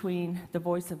difference between the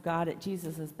voice of God at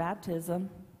Jesus' baptism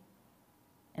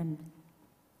and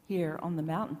here on the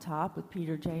mountaintop with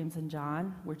Peter, James, and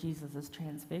John, where Jesus is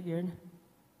transfigured.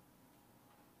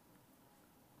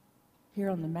 Here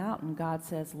on the mountain, God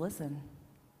says, listen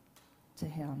to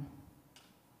him.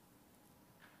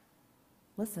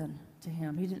 Listen to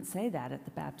him. He didn't say that at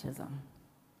the baptism.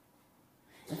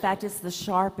 In fact, it's the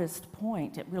sharpest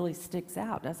point. It really sticks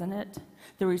out, doesn't it?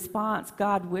 The response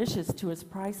God wishes to his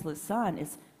priceless Son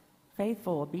is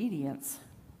faithful obedience.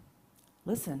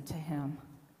 Listen to him.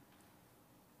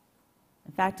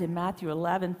 In fact, in Matthew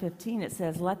 11:15, it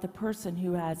says, "Let the person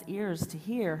who has ears to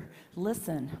hear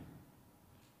listen."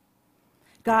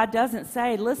 God doesn't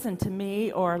say, "Listen to me,"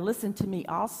 or "Listen to me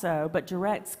also," but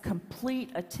directs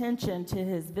complete attention to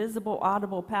his visible,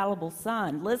 audible, palatable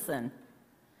Son. Listen.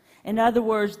 In other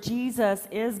words, Jesus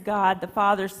is God, the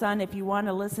Father's Son. If you want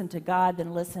to listen to God,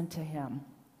 then listen to him.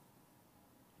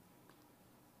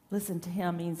 Listen to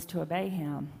him means to obey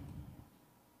him.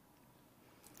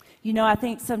 You know, I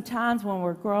think sometimes when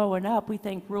we're growing up, we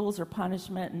think rules are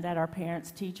punishment and that our parents,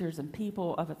 teachers, and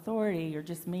people of authority are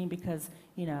just mean because,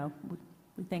 you know,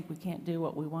 we think we can't do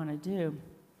what we want to do.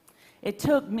 It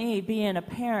took me, being a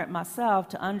parent myself,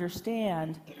 to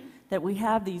understand that we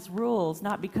have these rules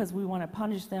not because we want to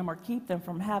punish them or keep them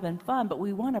from having fun, but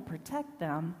we want to protect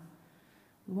them.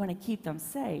 We want to keep them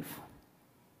safe.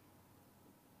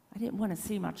 I didn't want to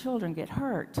see my children get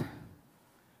hurt. I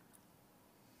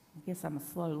guess I'm a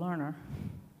slow learner.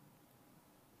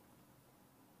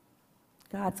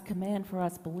 God's command for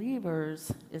us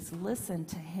believers is listen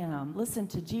to him, listen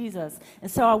to Jesus. And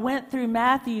so I went through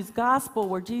Matthew's gospel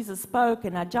where Jesus spoke,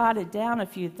 and I jotted down a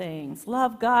few things.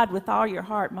 Love God with all your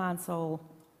heart, mind, soul.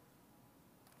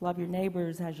 Love your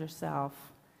neighbors as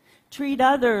yourself. Treat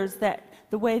others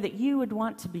the way that you would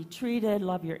want to be treated.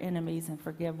 Love your enemies and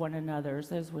forgive one another.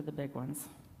 Those were the big ones.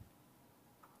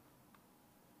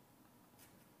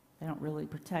 They don't really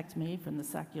protect me from the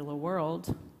secular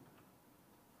world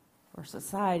or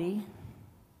society,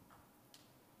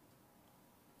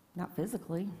 not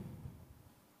physically,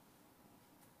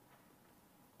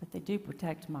 but they do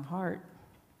protect my heart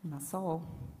and my soul.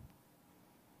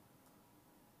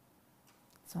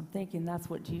 So I'm thinking that's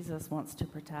what Jesus wants to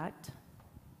protect.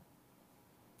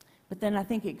 But then I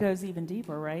think it goes even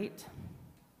deeper, right?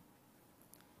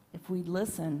 If we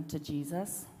listen to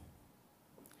Jesus,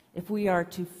 if we are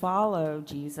to follow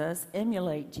Jesus,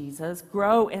 emulate Jesus,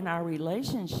 grow in our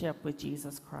relationship with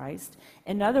Jesus Christ,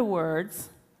 in other words,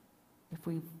 if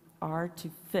we are to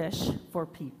fish for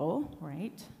people,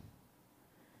 right?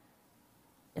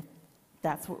 If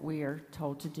that's what we are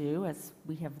told to do, as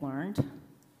we have learned,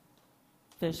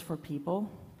 fish for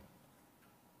people,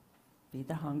 feed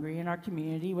the hungry in our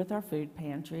community with our food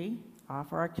pantry,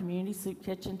 offer our community soup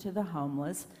kitchen to the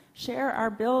homeless, share our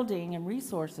building and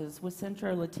resources with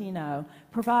Centro Latino,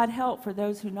 provide help for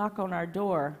those who knock on our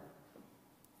door.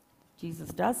 Jesus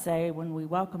does say, when we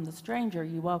welcome the stranger,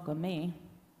 you welcome me.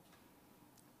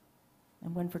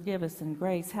 And when forgiveness and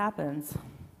grace happens,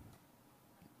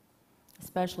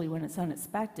 especially when it's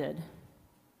unexpected,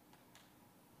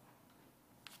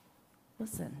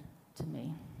 listen to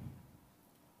me.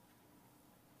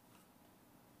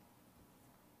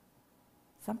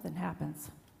 Something happens.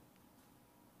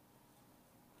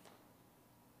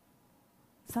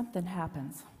 Something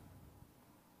happens.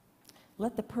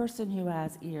 Let the person who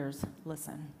has ears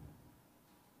listen.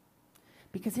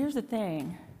 Because here's the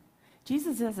thing.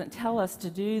 Jesus doesn't tell us to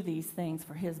do these things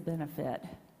for his benefit.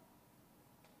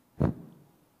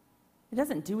 It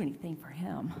doesn't do anything for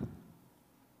him.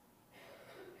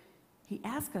 He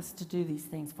asks us to do these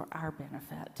things for our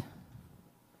benefit.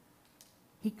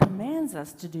 He commands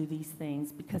us to do these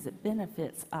things because it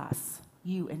benefits us,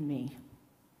 you and me.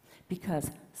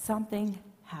 Because something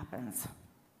happens.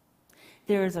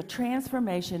 There is a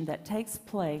transformation that takes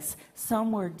place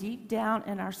somewhere deep down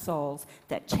in our souls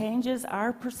that changes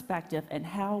our perspective and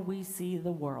how we see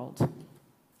the world.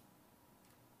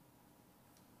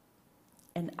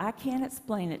 And I can't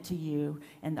explain it to you,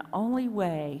 and the only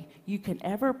way you can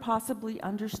ever possibly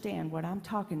understand what I'm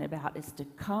talking about is to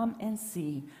come and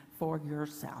see for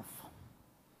yourself.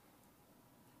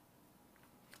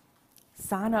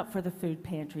 Sign up for the food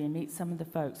pantry and meet some of the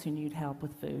folks who need help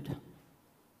with food.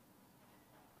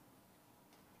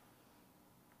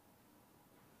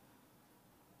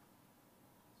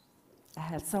 I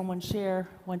had someone share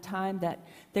one time that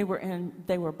they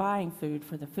were buying food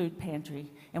for the food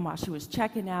pantry, and while she was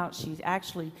checking out, she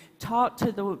actually talked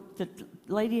to the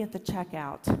lady at the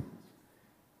checkout,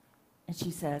 and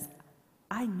she says,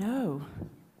 I know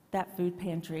that food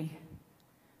pantry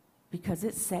because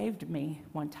it saved me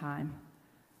one time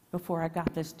before I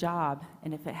got this job,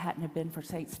 and if it hadn't have been for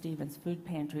St. Stephen's Food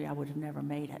Pantry, I would have never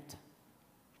made it.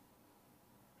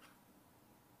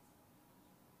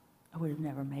 I would have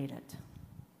never made it.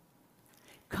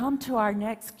 Come to our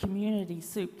next community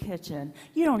soup kitchen.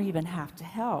 You don't even have to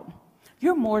help.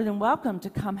 You're more than welcome to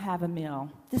come have a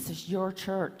meal. This is your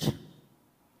church.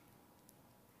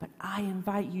 But I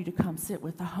invite you to come sit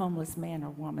with a homeless man or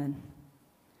woman.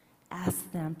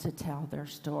 Ask them to tell their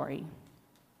story.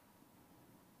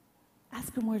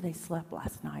 Ask them where they slept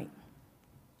last night.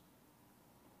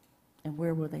 And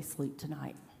where will they sleep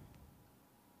tonight?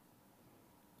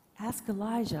 Ask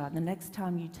Elijah the next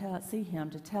time you see him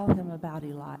to tell him about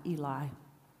Eli,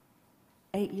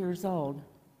 8 years old,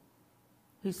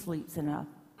 who sleeps in a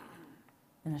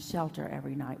shelter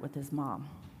every night with his mom.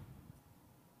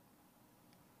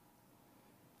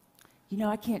 You know,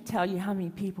 I can't tell you how many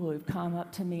people have come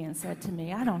up to me and said to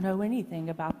me, I don't know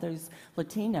anything about those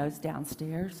Latinos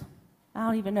downstairs. I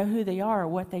don't even know who they are or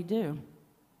what they do.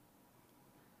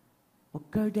 Well,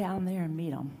 go down there and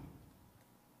meet them.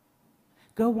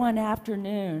 Go one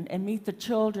afternoon and meet the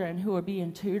children who are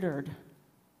being tutored.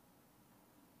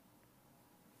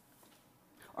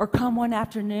 Or come one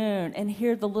afternoon and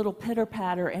hear the little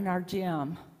pitter-patter in our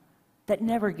gym that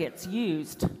never gets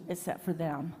used except for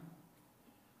them.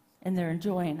 And they're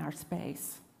enjoying our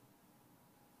space.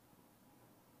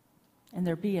 And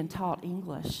they're being taught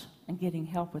English and getting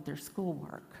help with their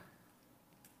schoolwork.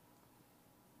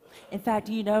 In fact,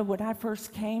 you know, when I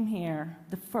first came here,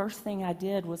 the first thing I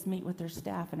did was meet with their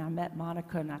staff, and I met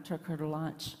Monica and I took her to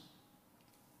lunch.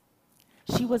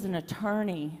 She was an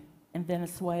attorney in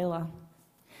Venezuela.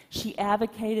 She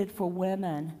advocated for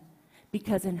women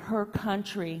because in her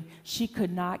country, she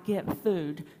could not get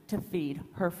food to feed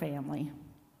her family.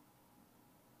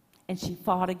 And she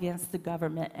fought against the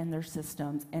government and their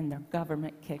systems, and the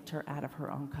government kicked her out of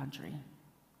her own country.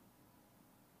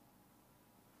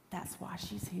 That's why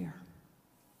she's here.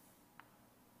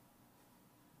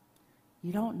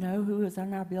 You don't know who is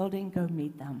in our building? Go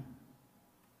meet them.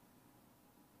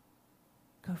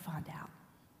 Go find out.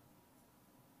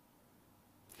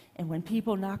 And when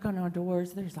people knock on our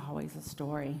doors, there's always a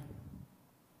story.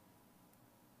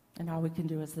 And all we can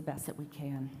do is the best that we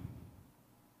can.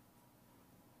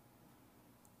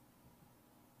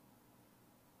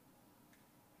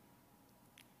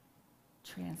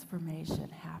 Transformation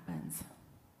happens.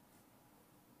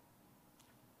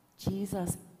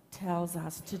 Jesus tells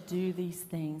us to do these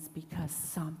things because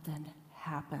something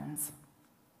happens.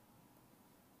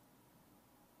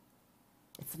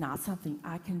 It's not something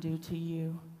I can do to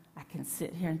you. I can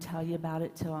sit here and tell you about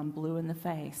it till I'm blue in the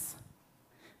face.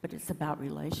 But it's about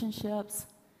relationships,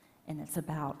 and it's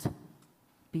about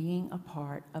being a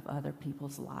part of other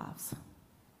people's lives.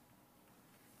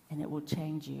 And it will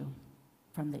change you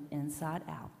from the inside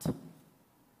out.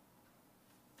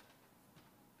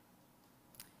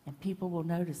 And people will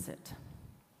notice it.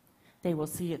 They will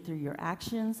see it through your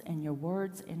actions and your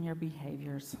words and your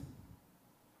behaviors.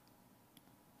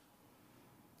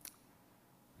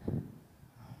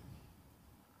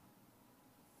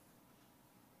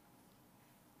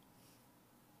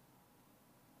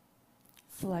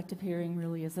 Selective hearing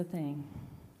really is a thing.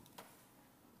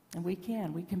 And we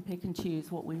can pick and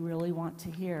choose what we really want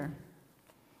to hear.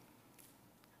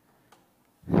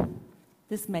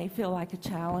 This may feel like a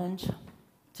challenge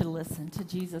to listen to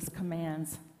Jesus'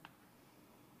 commands.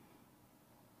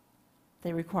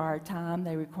 They require time,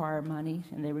 they require money,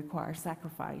 and they require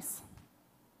sacrifice.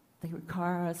 They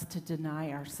require us to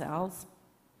deny ourselves.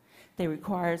 They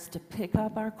require us to pick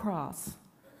up our cross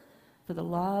for the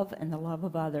love and the love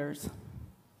of others.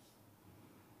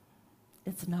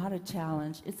 It's not a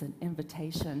challenge, it's an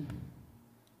invitation.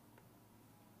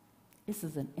 This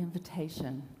is an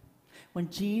invitation. When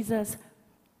Jesus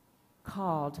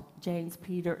called James,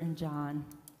 Peter, and John,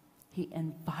 he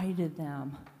invited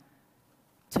them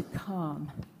to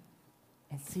come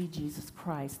and see Jesus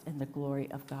Christ in the glory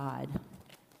of God.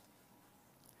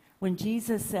 When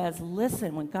Jesus says,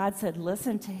 listen, when God said,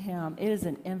 listen to him, it is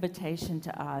an invitation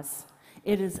to us.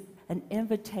 It is an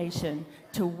invitation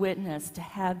to witness, to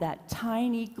have that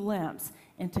tiny glimpse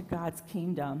into God's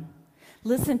kingdom.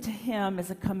 Listen to him as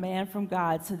a command from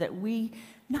God so that we,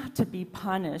 not to be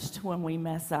punished when we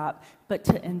mess up, but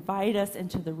to invite us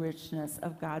into the richness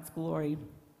of God's glory.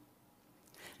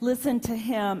 Listen to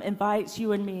him invites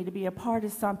you and me to be a part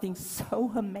of something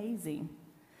so amazing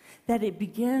that it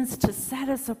begins to set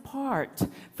us apart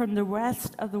from the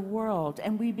rest of the world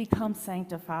and we become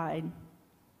sanctified.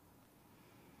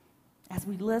 As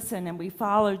we listen and we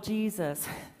follow Jesus,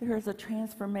 there is a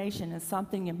transformation and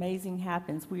something amazing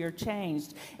happens. We are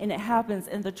changed, and it happens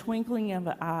in the twinkling of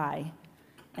an eye,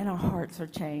 and our hearts are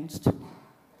changed.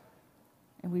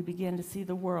 And we begin to see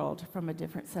the world from a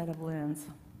different set of lens.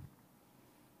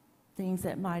 Things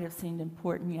that might have seemed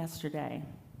important yesterday,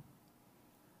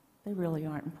 they really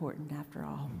aren't important after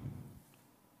all.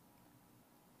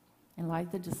 And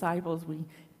like the disciples, we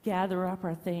gather up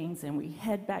our things and we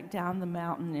head back down the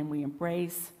mountain and we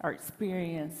embrace our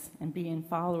experience and being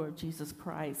follower of Jesus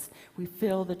Christ. We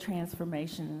feel the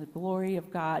transformation and the glory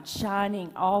of God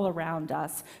shining all around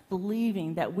us,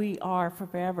 believing that we are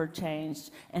forever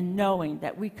changed and knowing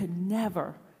that we could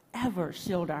never, ever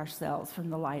shield ourselves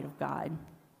from the light of God.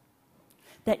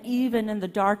 That even in the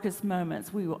darkest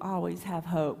moments, we will always have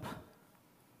hope.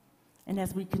 And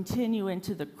as we continue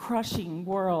into the crushing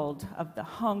world of the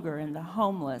hunger and the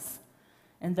homeless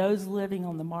and those living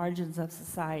on the margins of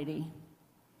society,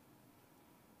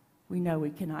 we know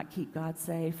we cannot keep God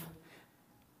safe,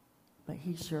 but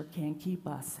he sure can keep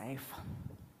us safe.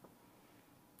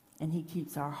 And he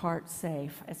keeps our hearts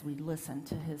safe as we listen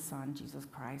to his Son, Jesus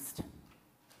Christ.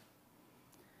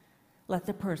 Let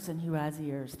the person who has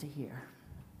ears to hear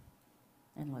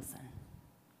and listen.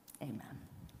 Amen.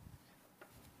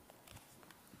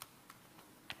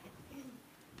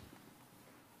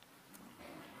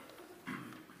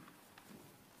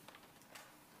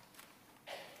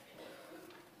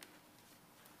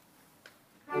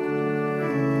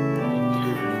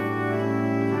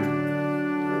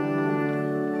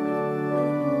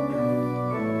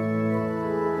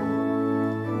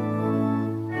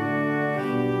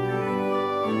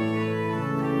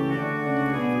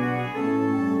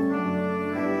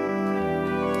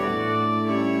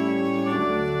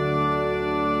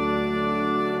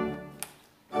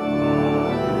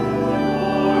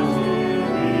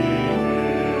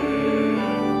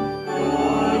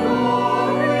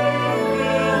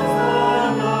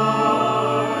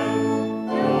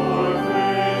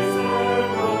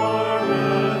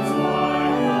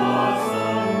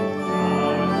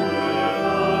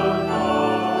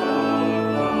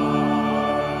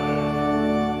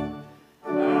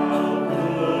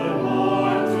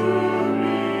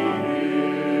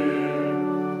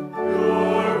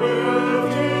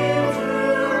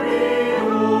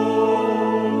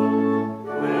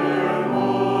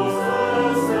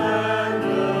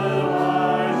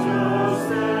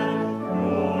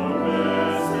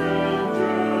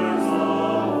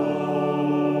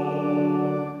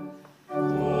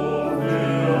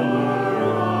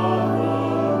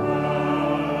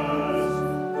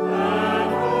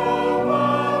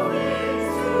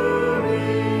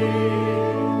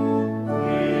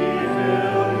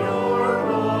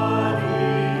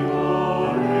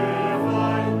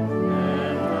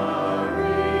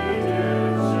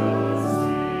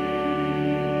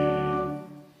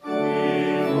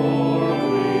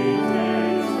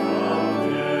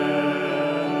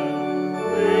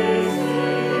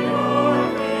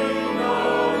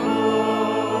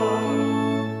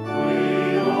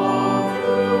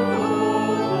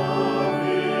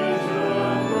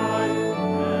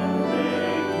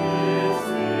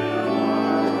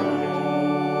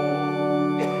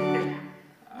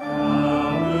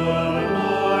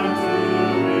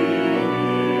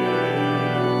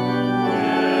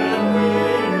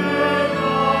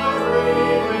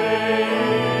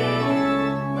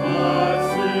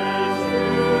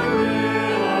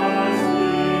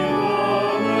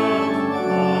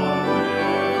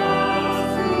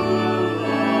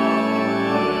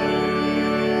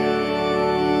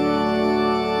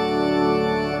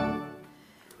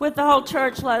 With the whole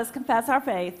church, let us confess our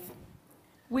faith.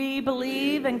 We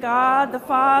believe in God, the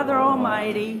Father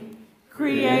Almighty,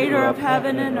 creator of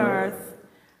heaven and earth.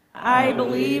 I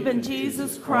believe in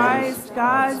Jesus Christ,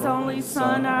 God's only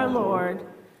Son, our Lord,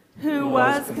 who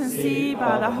was conceived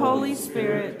by the Holy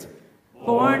Spirit,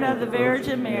 born of the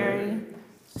Virgin Mary,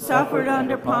 suffered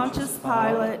under Pontius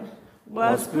Pilate,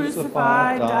 was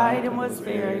crucified, died, and was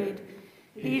buried.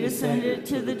 He descended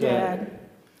to the dead.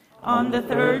 On the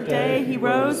third day he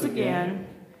rose again.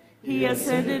 He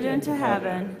ascended into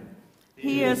heaven.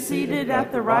 He is seated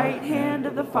at the right hand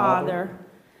of the Father,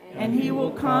 and he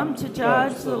will come to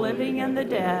judge the living and the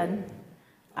dead.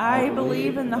 I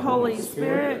believe in the Holy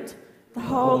Spirit, the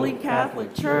Holy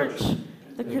Catholic Church,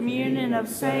 the communion of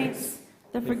saints,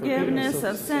 the forgiveness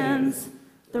of sins,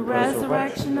 the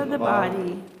resurrection of the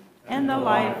body, and the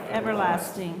life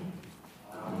everlasting.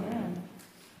 Amen.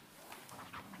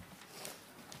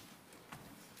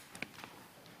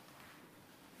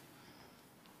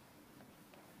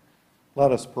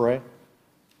 Let us pray.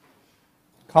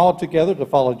 Called together to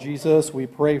follow Jesus, we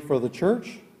pray for the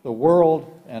church, the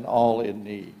world, and all in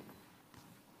need.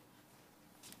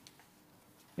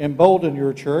 Embolden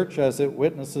your church as it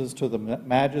witnesses to the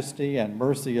majesty and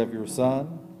mercy of your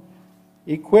Son.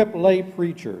 Equip lay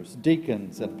preachers,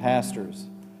 deacons, and pastors.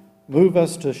 Move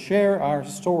us to share our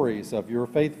stories of your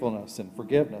faithfulness and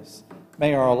forgiveness.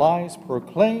 May our lives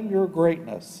proclaim your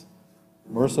greatness.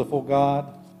 Merciful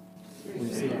God,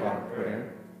 receive our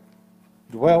prayer.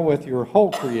 Dwell with your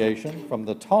whole creation, from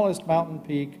the tallest mountain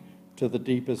peak to the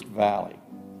deepest valley.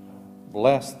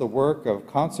 Bless the work of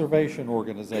conservation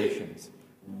organizations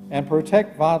and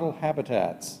protect vital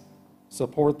habitats.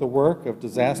 Support the work of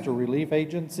disaster relief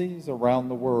agencies around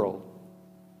the world.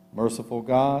 Merciful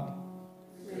God,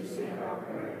 receive our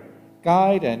prayer.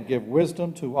 Guide and give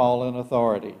wisdom to all in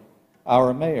authority,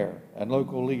 our mayor and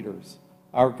local leaders,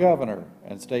 our governor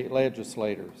and state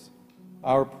legislators,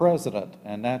 our president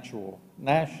and national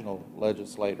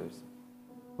legislators.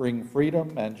 Bring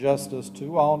freedom and justice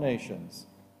to all nations.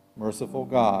 Merciful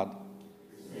God,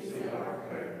 receive our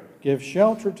prayer. Give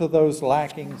shelter to those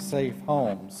lacking safe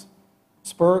homes.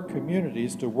 Spur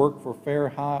communities to work for fair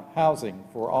housing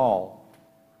for all.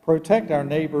 Protect our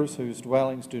neighbors whose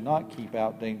dwellings do not keep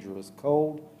out dangerous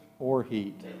cold or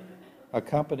heat.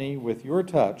 Accompany with your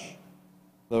touch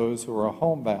those who are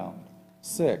homebound,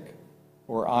 sick,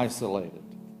 or isolated.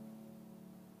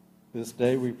 This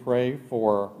day we pray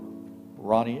for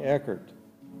Ronnie Eckert,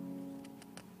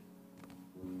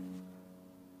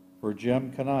 for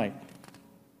Jim Knight,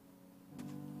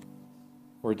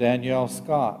 for Danielle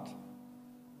Scott,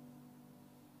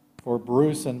 for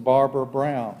Bruce and Barbara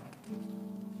Brown,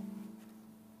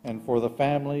 and for the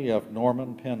family of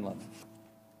Norman Penland.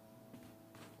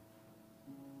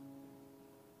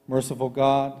 Merciful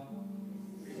God,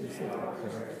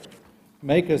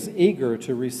 make us eager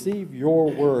to receive your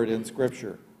word in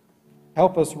Scripture.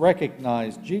 Help us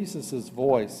recognize Jesus'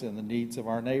 voice in the needs of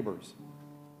our neighbors.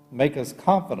 Make us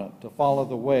confident to follow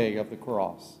the way of the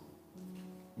cross.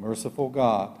 Merciful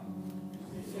God,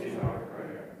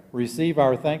 receive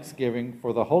our thanksgiving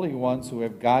for the holy ones who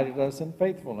have guided us in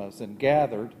faithfulness and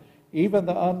gathered even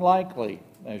the unlikely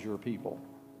as your people.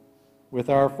 With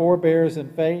our forebears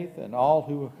in faith and all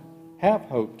who have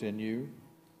hoped in you,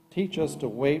 teach us to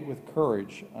wait with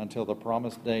courage until the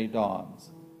promised day dawns.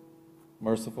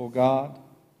 Merciful God,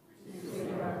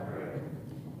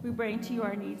 we bring to you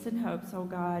our needs and hopes, O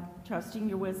God, trusting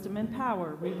your wisdom and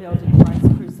power revealed in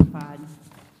Christ crucified.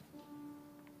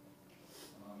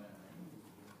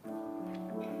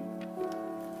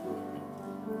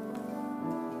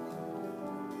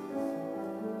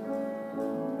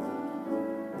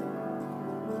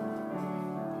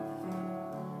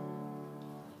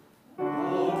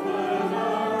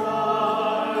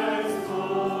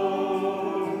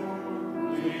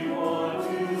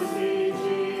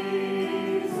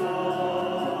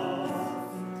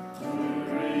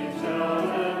 Reach out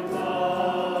and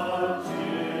touch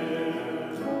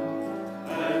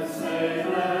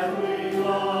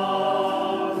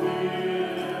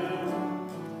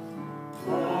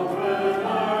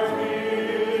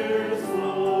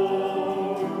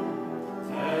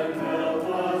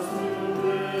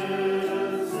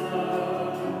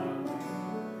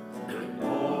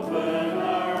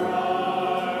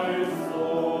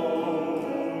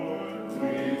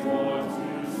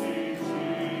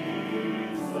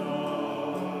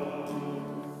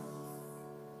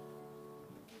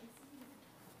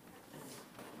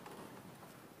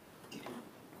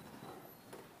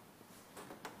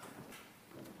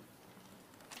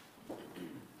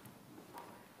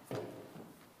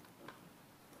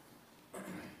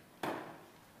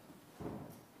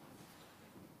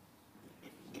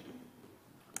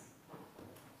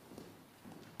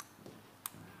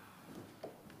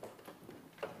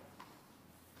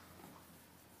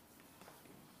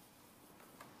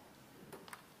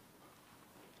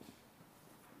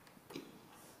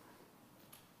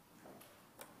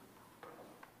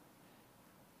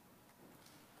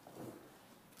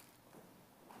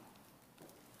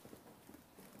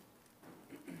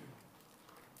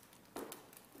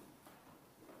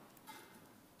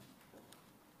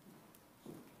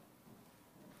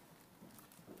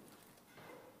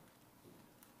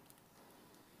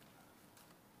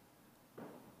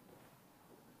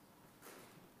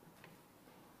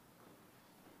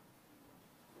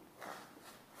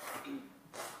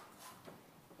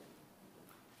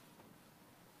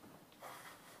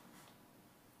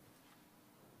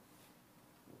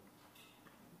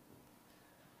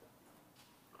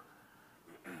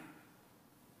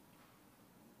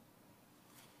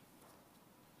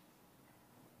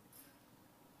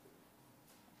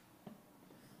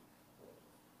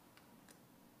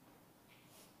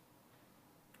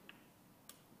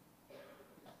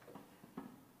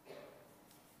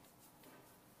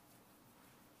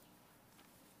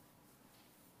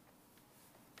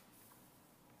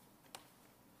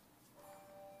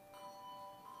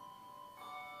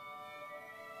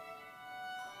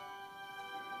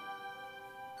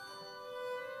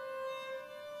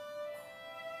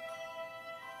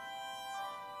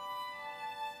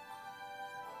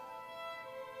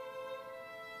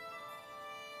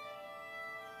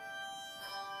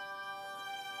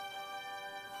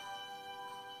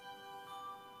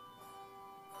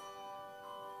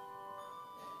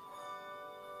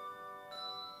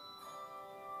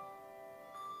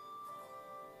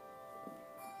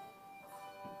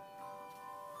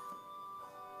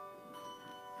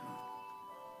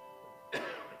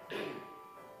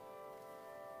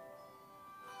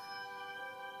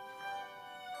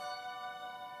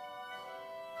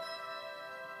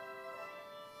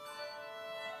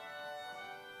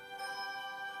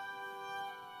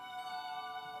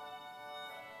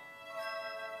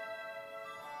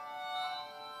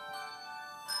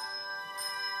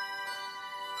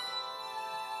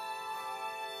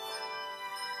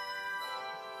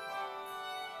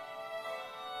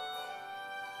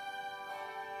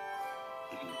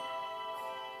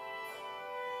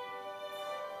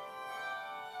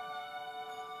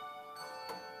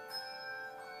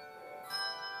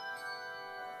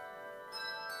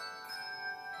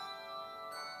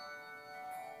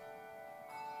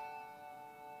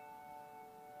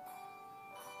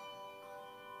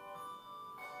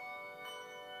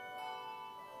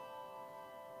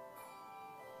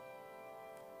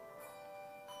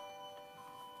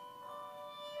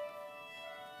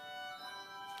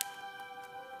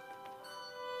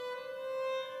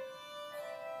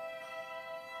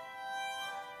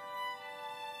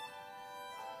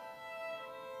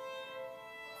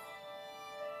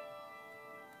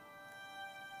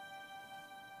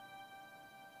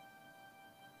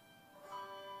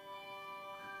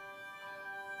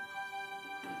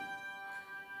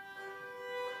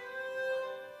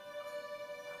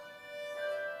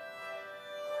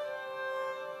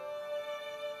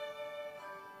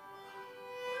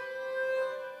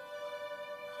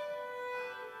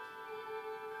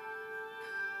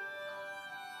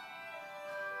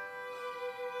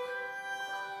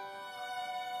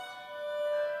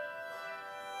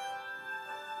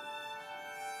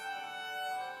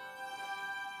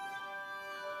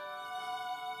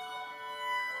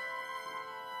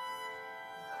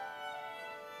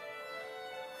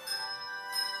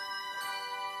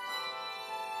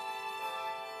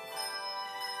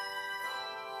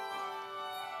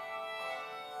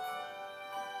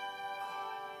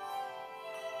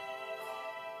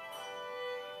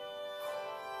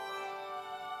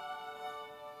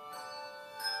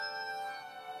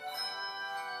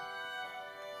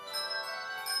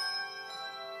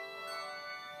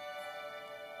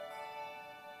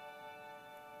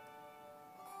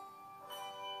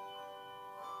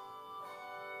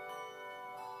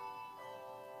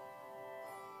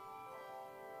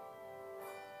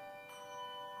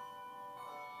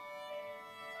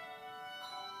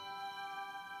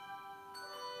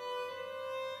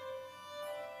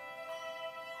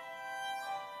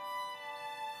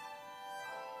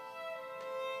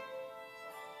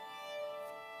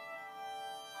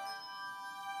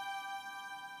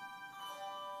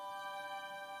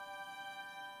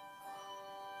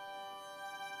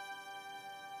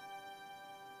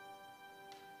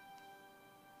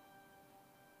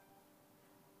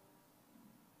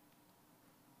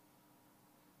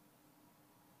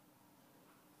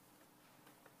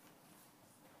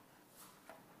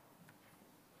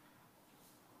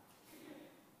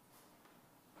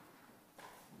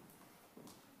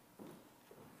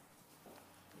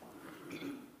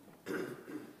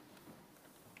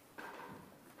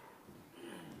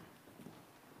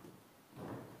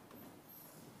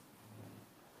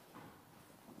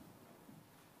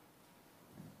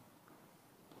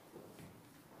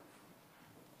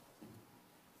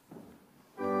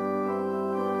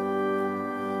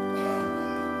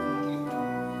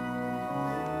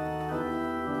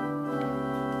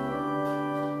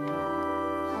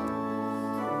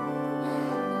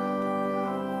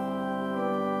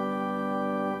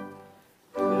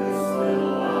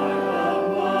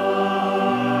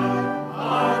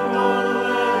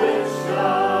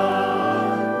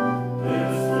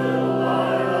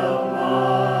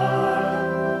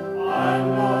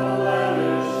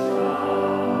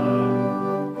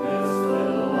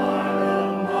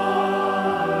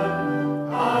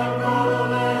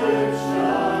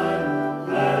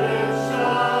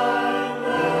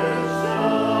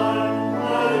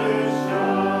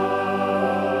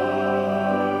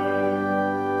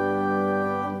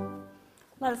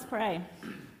Let us pray.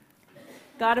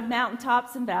 God of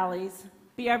mountaintops and valleys,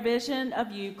 be our vision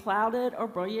of you clouded or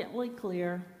brilliantly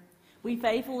clear. We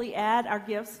faithfully add our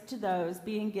gifts to those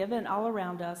being given all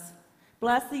around us.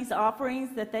 Bless these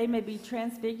offerings that they may be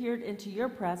transfigured into your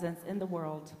presence in the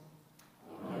world.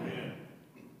 Amen.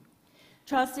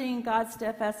 Trusting in God's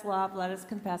steadfast love, let us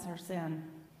confess our sin.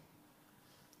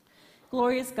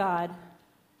 Glorious God,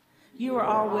 you are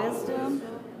all wisdom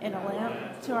and a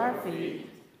lamp to our feet.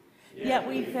 Yet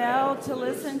we fail to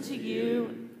listen to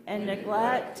you and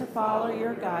neglect to follow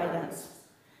your guidance.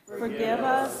 Forgive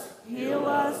us, heal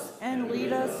us, and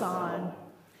lead us on,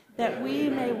 that we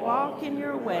may walk in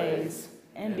your ways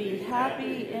and be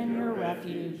happy in your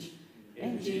refuge.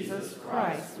 In Jesus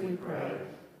Christ we pray.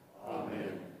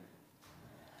 Amen.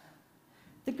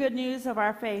 The good news of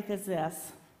our faith is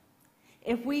this: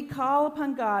 if we call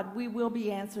upon God, we will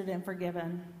be answered and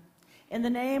forgiven. In the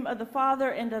name of the Father,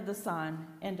 and of the Son,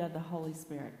 and of the Holy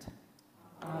Spirit.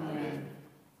 Amen.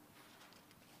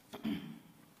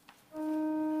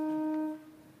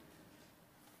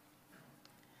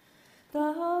 The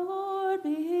Lord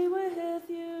be with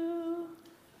you.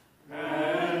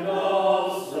 And also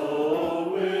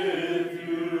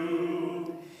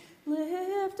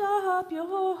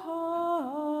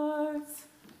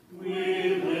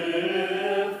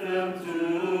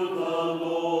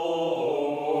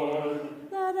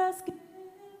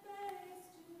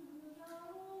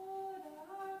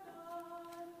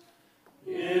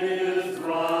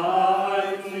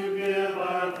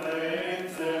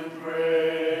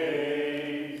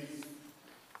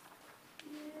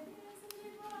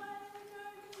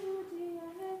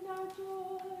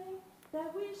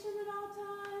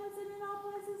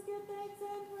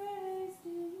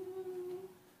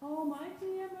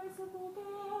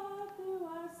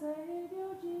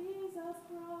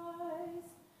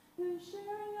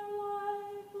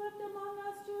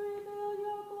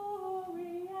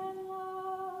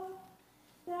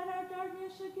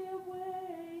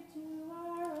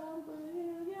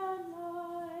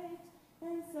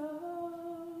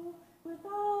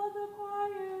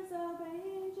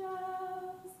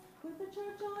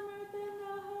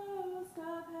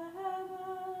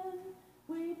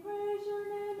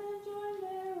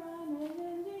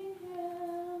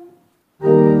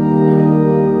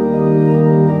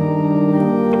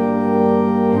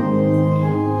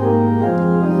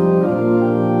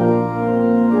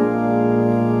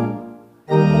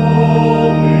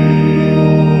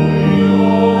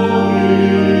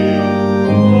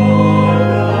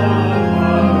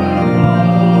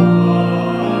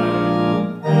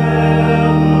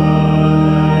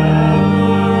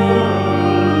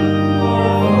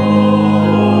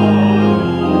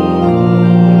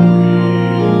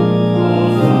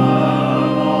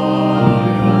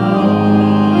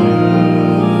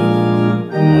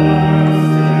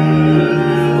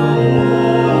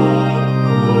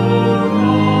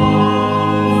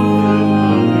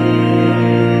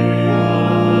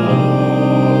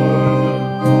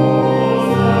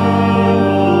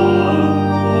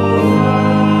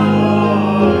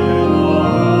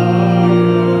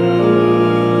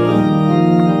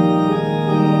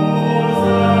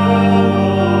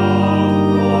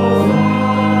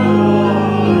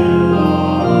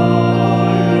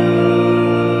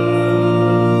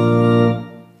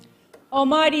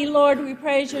Lord, we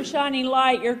praise your shining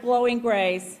light, your glowing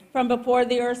grace. From before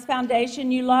the earth's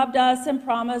foundation, you loved us and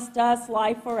promised us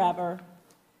life forever.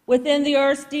 Within the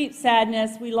earth's deep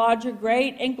sadness, we laud your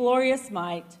great and glorious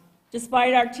might.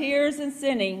 Despite our tears and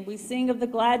sinning, we sing of the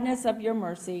gladness of your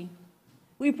mercy.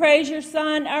 We praise your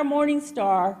Son, our morning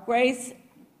star. Christ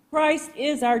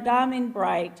is our diamond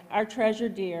bright, our treasure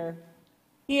dear.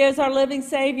 He is our living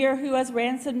Savior who has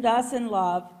ransomed us in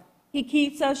love. He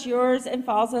keeps us yours and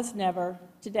falls us never,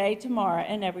 today, tomorrow,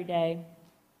 and every day.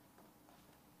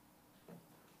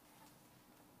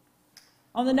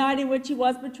 On the night in which he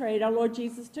was betrayed, our Lord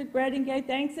Jesus took bread and gave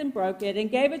thanks and broke it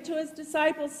and gave it to his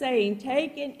disciples, saying,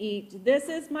 "Take and eat. This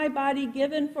is my body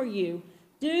given for you.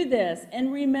 Do this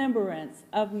in remembrance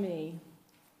of me."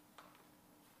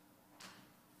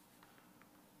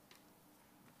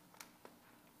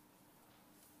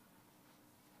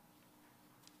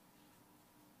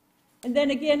 And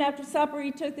then again, after supper, he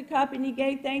took the cup and he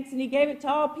gave thanks and he gave it to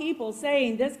all people,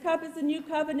 saying, "This cup is the new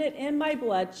covenant in my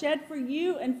blood, shed for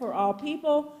you and for all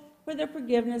people for the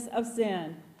forgiveness of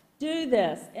sin. Do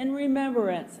this in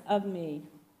remembrance of me."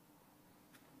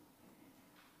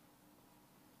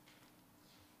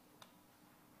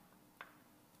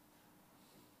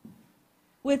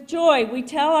 With joy, we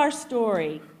tell our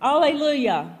story.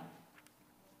 Alleluia.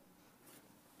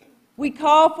 We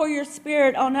call for your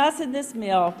Spirit on us in this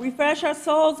meal. Refresh our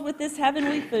souls with this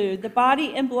heavenly food, the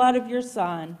body and blood of your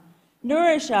Son.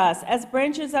 Nourish us as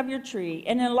branches of your tree,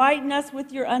 and enlighten us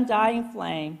with your undying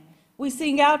flame. We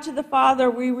sing out to the Father,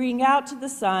 we ring out to the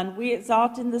Son, we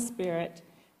exalt in the Spirit.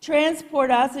 Transport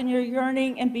us in your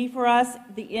yearning, and be for us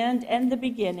the end and the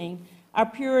beginning, our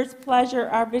purest pleasure,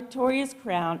 our victorious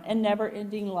crown, and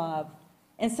never-ending love.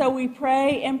 And so we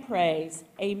pray and praise.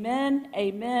 Amen,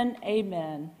 amen,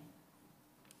 amen.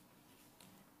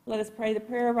 Let us pray the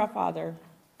prayer of our Father.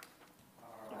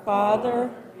 Father,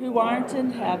 who art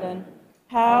in heaven,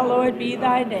 hallowed be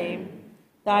thy name.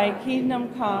 Thy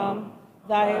kingdom come,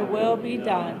 thy will be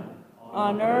done,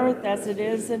 on earth as it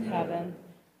is in heaven.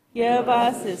 Give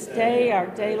us this day our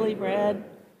daily bread,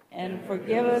 and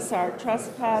forgive us our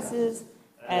trespasses,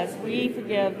 as we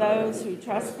forgive those who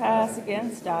trespass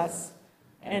against us.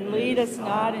 And lead us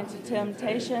not into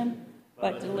temptation,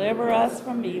 but deliver us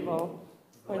from evil.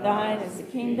 For thine is the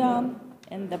kingdom,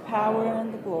 and the power,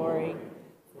 and the glory,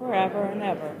 forever and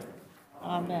ever.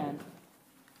 Amen.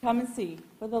 Come and see,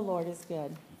 for the Lord is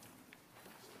good.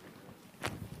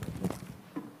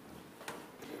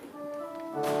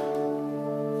 Hallelujah.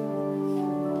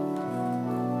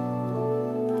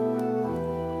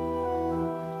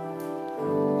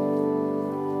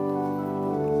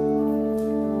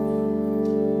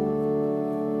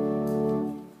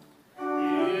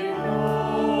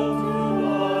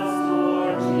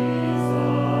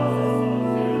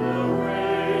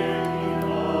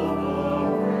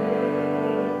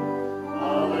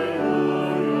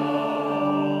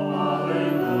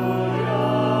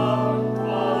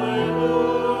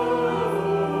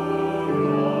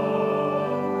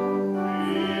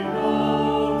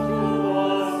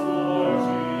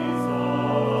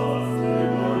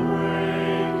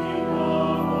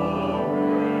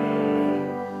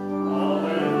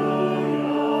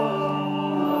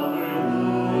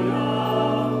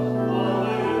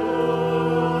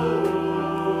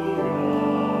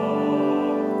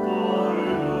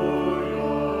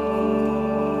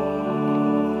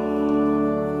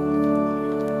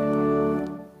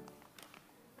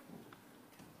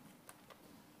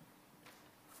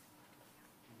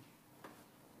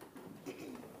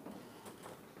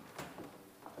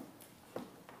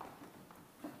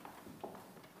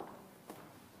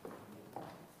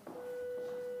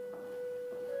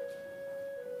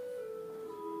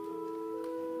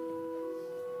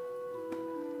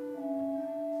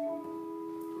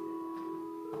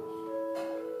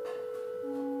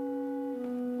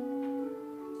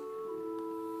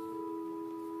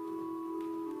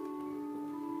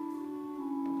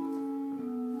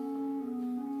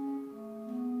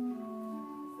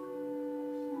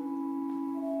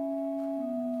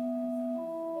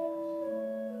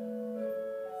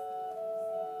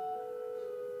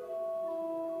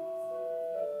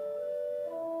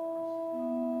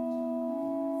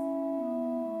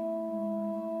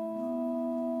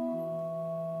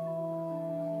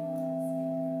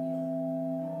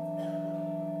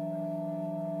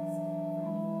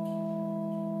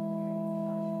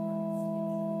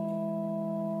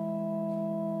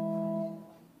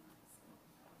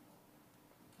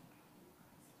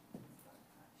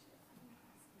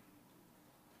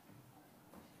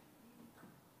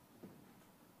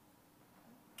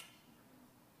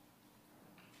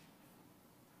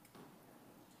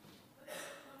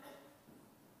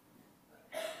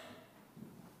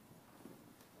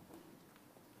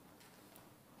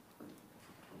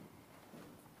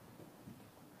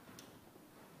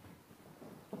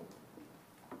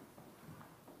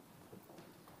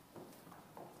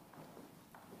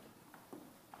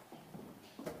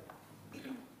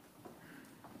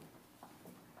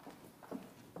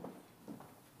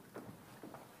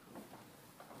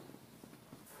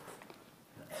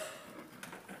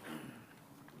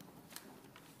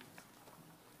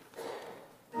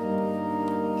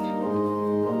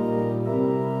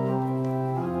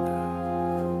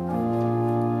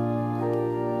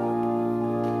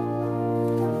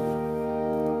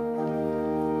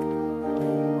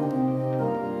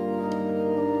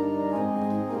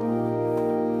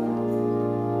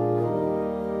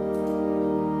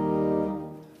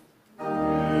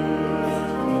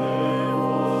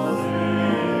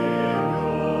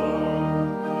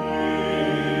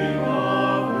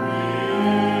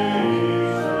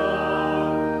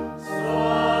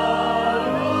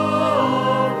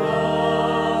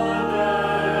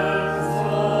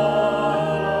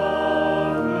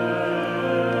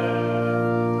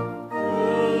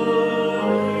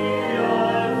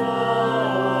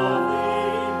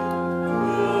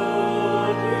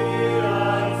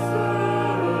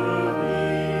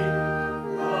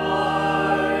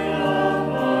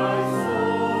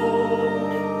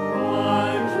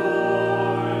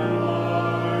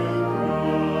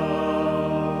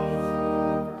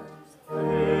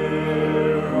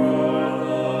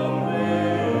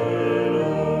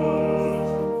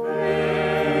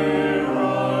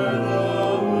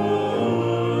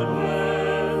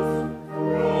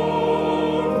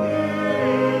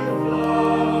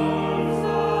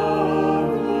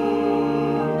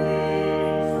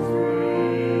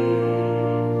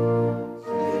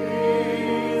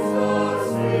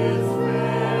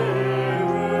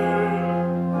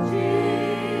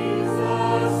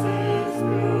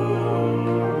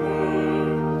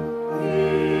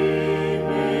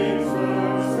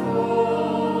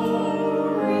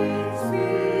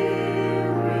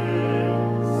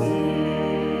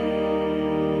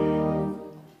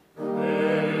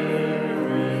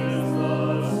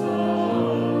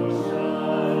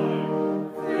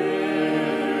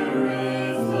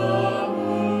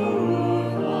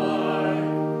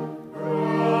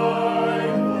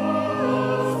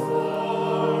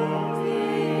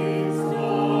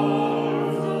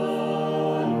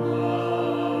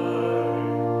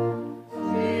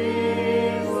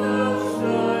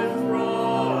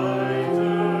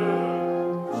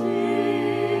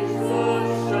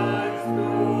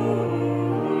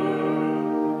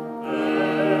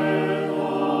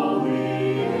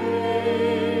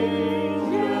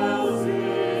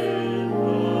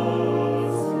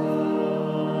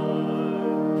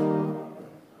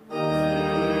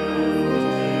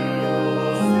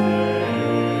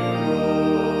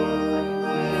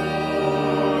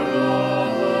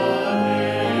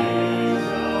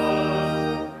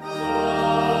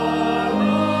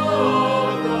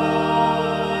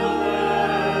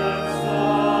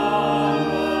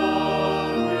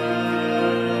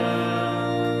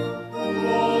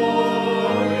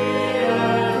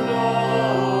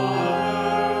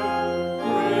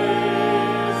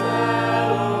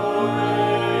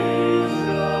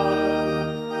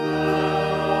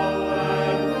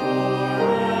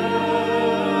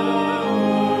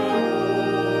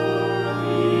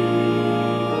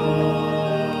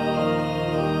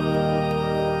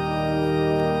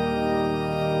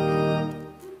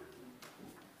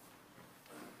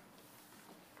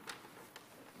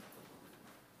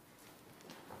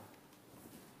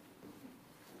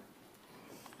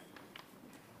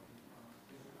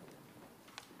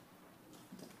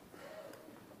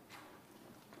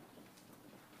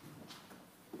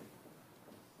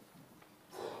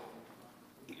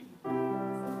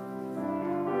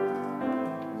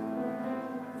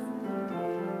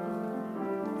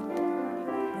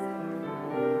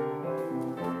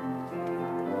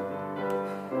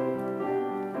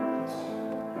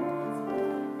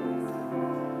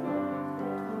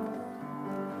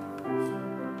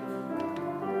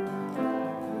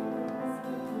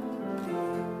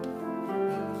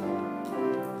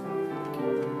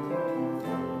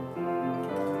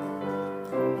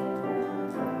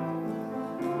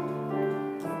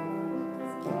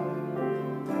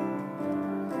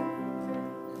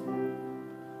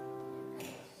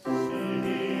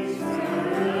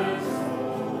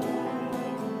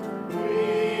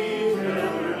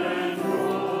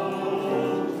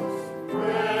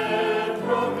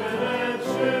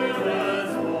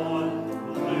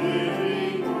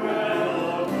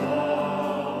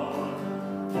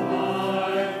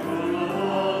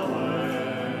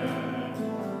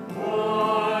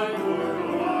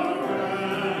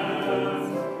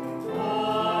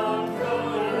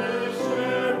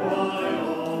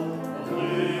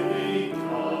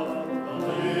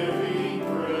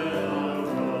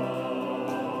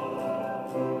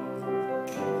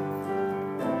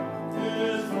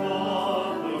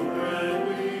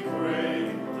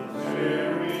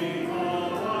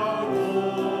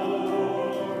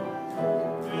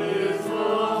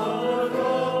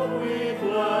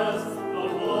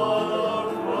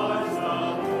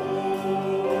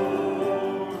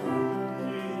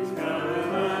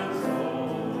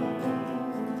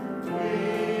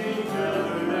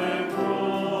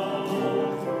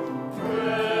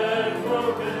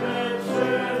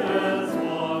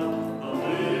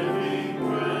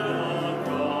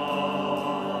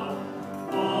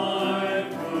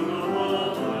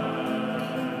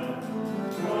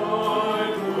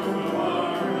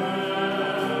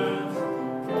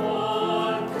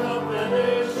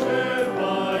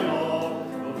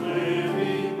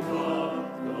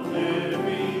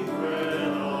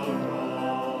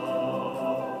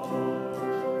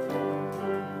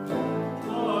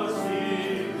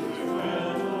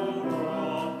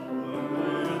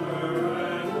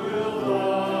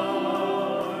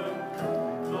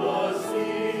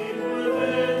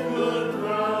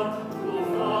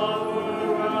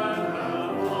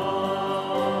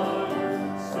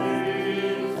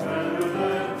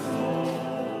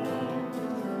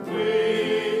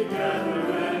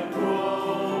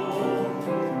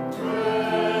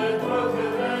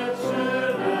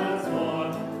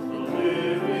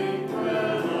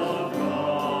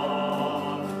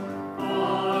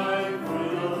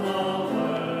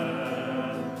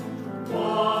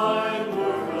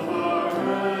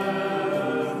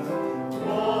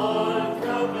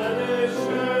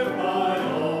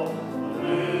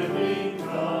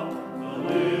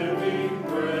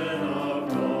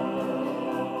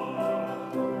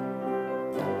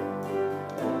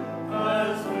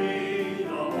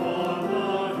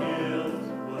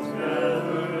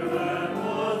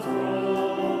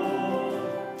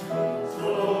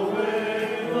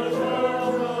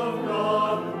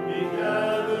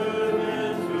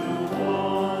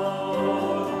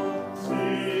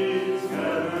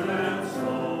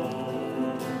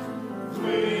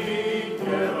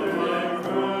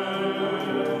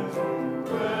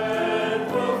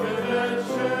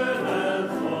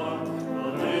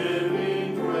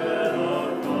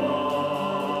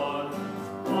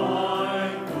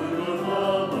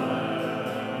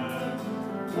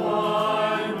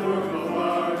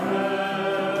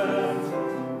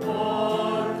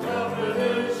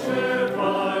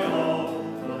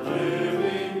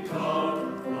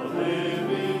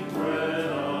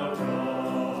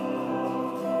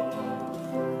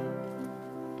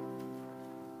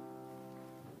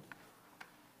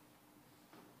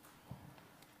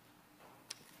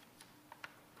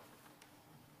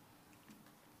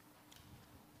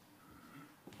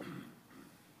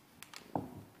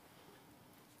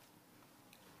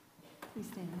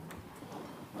 Please stand.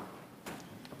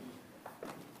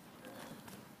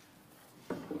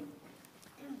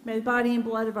 May the body and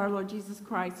blood of our Lord Jesus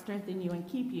Christ strengthen you and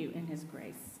keep you in his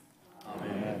grace.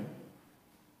 Amen.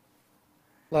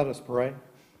 Let us pray.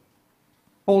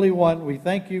 Holy One, we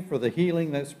thank you for the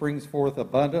healing that springs forth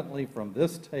abundantly from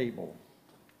this table.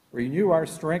 Renew our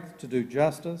strength to do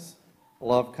justice,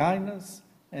 love kindness,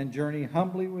 and journey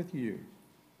humbly with you.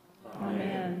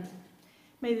 Amen.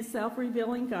 May the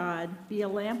self-revealing God be a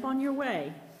lamp on your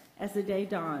way as the day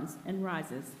dawns and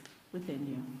rises within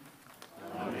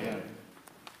you. Amen.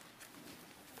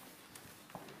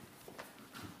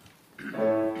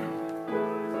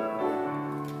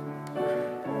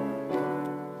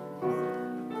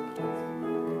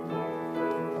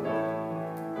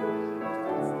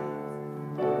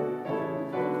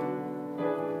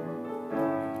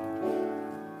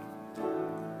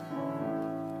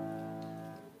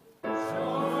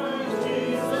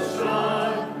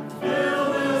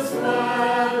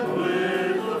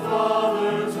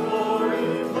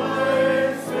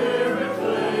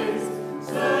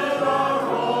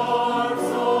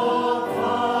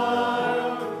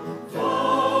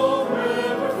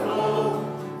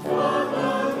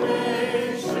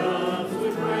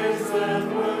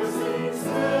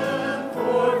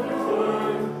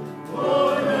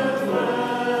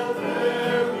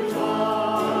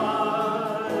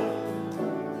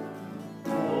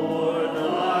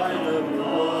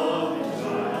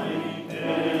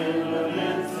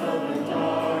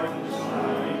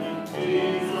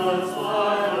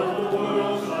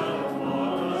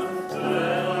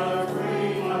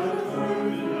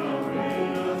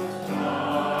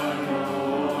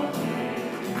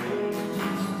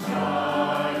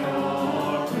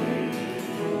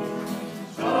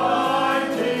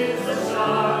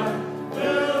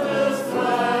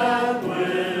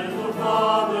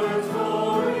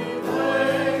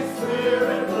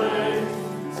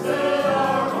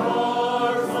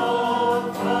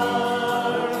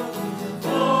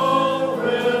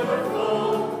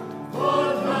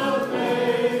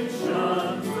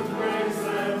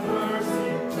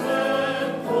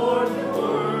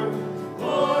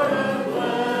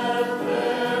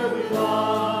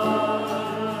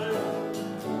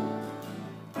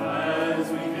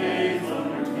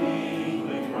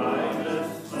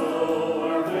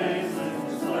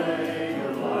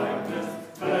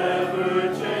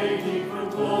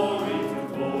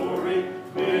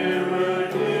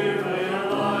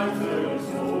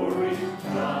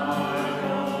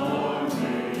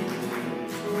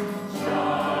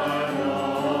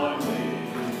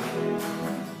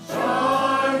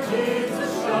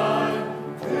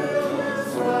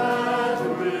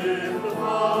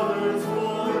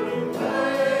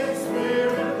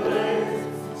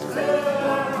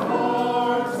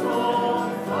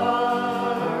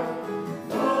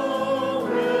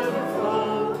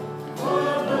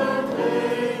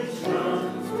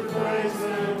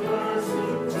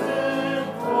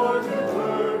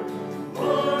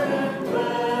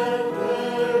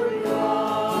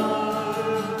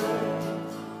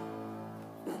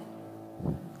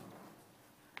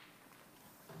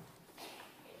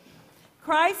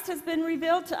 Christ has been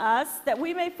revealed to us that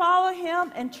we may follow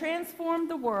him and transform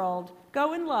the world.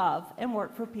 Go in love and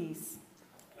work for peace.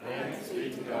 Thanks be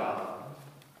to God.